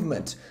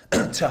movement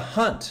to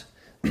hunt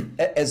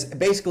as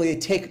basically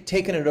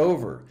taking it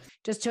over.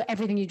 just to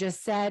everything you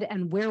just said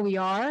and where we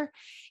are,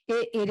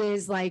 it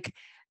is like,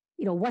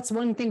 what's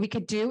one thing we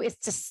could do is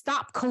to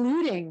stop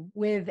colluding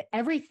with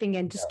everything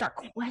and to start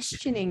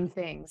questioning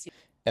things.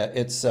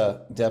 It's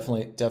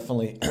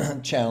definitely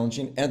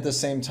challenging. And at the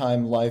same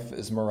time, life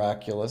is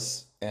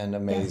miraculous and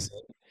Yes, amazing.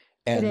 it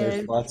And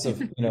there's is. lots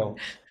of,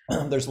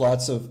 there's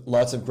lots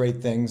of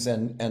great things.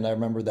 And I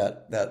remember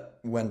that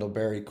Wendell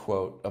Berry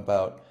quote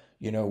about,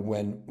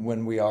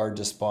 when we are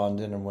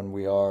despondent and when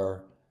we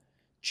are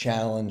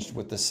challenged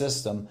with the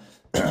system,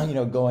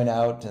 going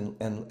out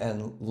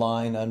and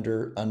lying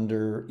under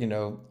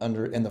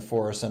in the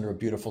forest under a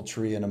beautiful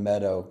tree in a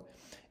meadow,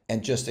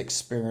 and just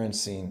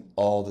experiencing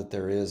all that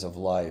there is of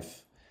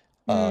life,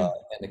 Mm,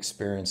 and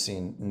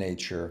experiencing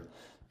nature.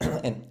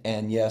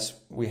 And yes,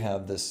 we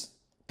have this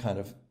kind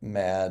of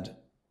mad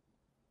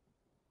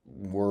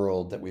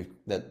world that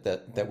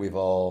we've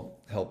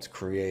all helped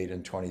create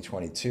in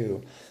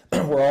 2022.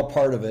 We're all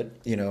part of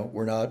it.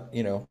 We're not,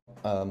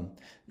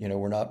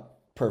 we're not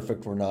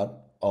perfect. We're not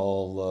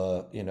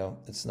all,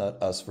 it's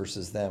not us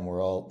versus them.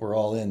 We're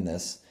all in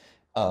this.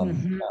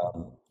 Um,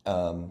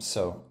 Hmm.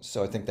 so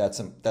I think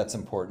that's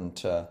important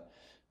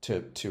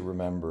to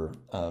remember.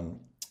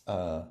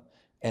 Uh,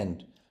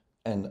 and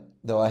and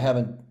though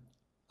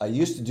I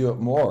used to do it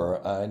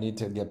more. I need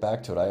to get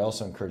back to it. I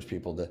also encourage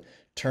people to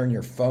turn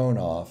your phone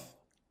off.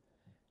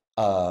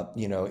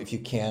 If you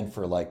can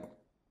for like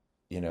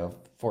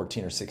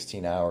 14 or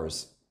 16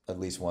 hours at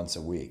least once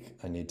a week.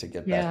 I need to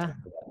get back to Yeah.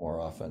 that more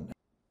often.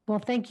 Well,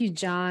 thank you,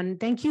 John.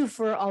 Thank you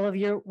for all of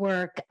your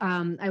work.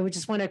 I would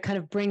just want to kind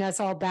of bring us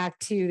all back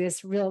to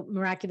this real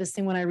miraculous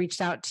thing when I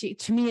reached out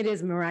to me, it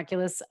is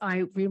miraculous.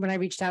 When I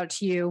reached out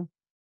to you,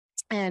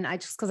 and I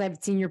just, because I've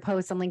seen your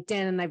posts on LinkedIn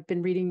and I've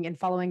been reading and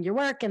following your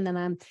work, and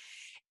then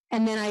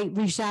I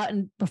reached out,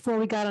 and before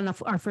we got on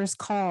our first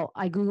call,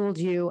 I Googled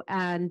you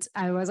and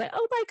I was like,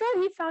 oh my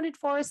God, he founded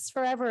Forests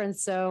Forever. And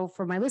so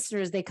for my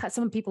listeners,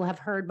 some people have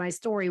heard my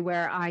story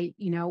where I,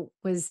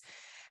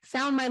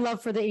 found my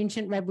love for the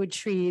ancient redwood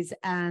trees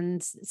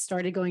and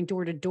started going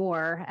door to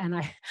door. And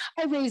I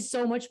raised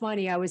so much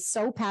money. I was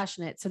so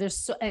passionate.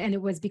 And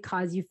it was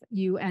because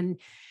you and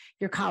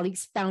your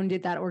colleagues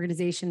founded that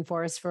organization,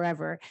 Forests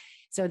Forever.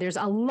 So there's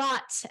a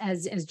lot,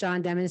 as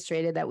John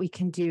demonstrated, that we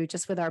can do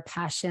just with our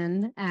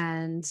passion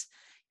and,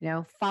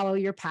 follow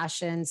your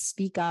passion,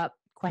 speak up,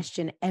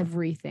 question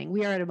everything.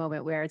 We are at a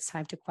moment where it's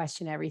time to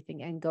question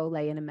everything and go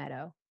lay in a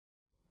meadow.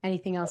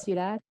 Anything else you'd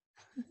add?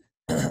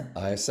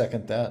 I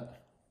second that.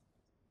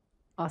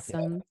 Yeah,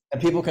 Awesome.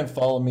 and people can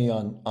follow me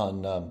uh,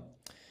 on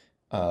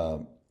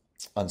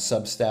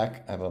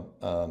Substack. I have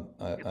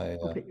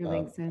We'll put your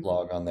links in.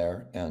 blog on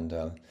there, and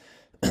then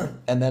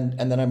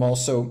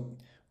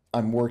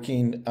I'm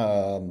working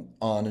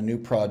on a new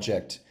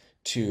project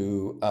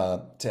to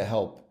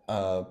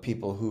help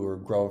people who are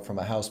growing from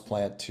a house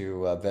plant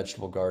to a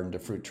vegetable garden to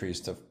fruit trees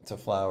to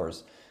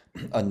flowers,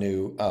 a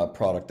new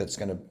product that's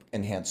going to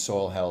enhance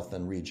soil health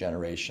and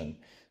regeneration.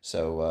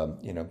 So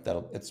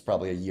it's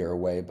probably a year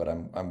away, but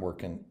I'm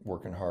working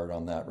hard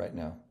on that right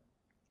now.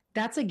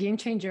 That's a game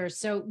changer.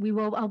 So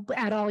I'll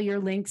add all your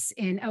links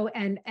in. Oh,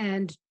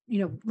 and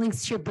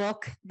links to your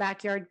book,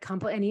 backyard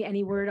compost.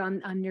 Any word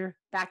on your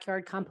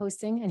backyard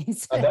composting? And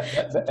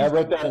I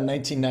wrote that in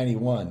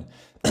 1991.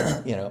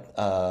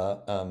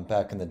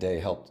 Back in the day,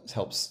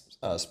 helps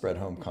spread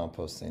home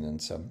composting,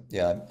 and so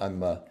yeah,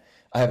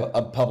 I have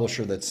a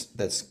publisher that's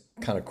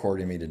kind of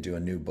courting me to do a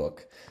new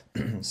book.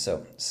 And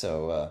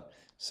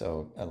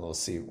we'll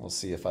see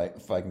if I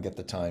can get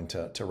the time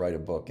to write a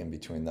book in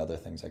between the other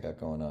things I got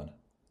going on.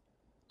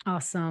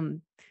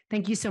 Awesome.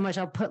 Thank you so much.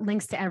 I'll put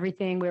links to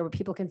everything where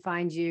people can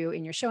find you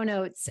in your show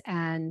notes,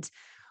 and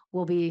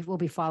we'll be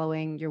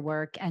following your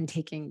work and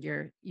taking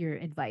your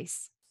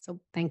advice. So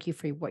thank you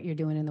for what you're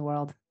doing in the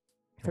world,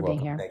 for You're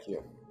being welcome. here. Thank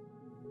you.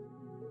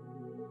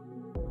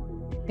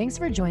 Thanks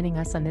for joining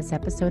us on this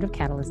episode of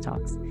Catalyst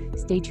Talks.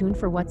 Stay tuned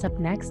for what's up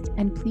next,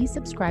 and please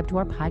subscribe to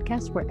our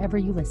podcast wherever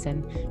you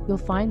listen. You'll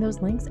find those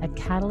links at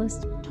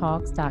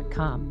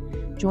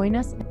catalysttalks.com. Join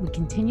us as we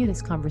continue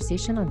this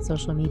conversation on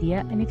social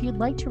media, and if you'd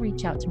like to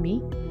reach out to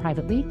me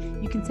privately,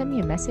 you can send me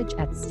a message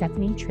at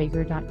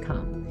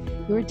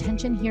stephanietraeger.com. Your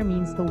attention here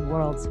means the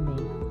world to me.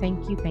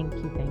 Thank you, thank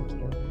you, thank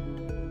you.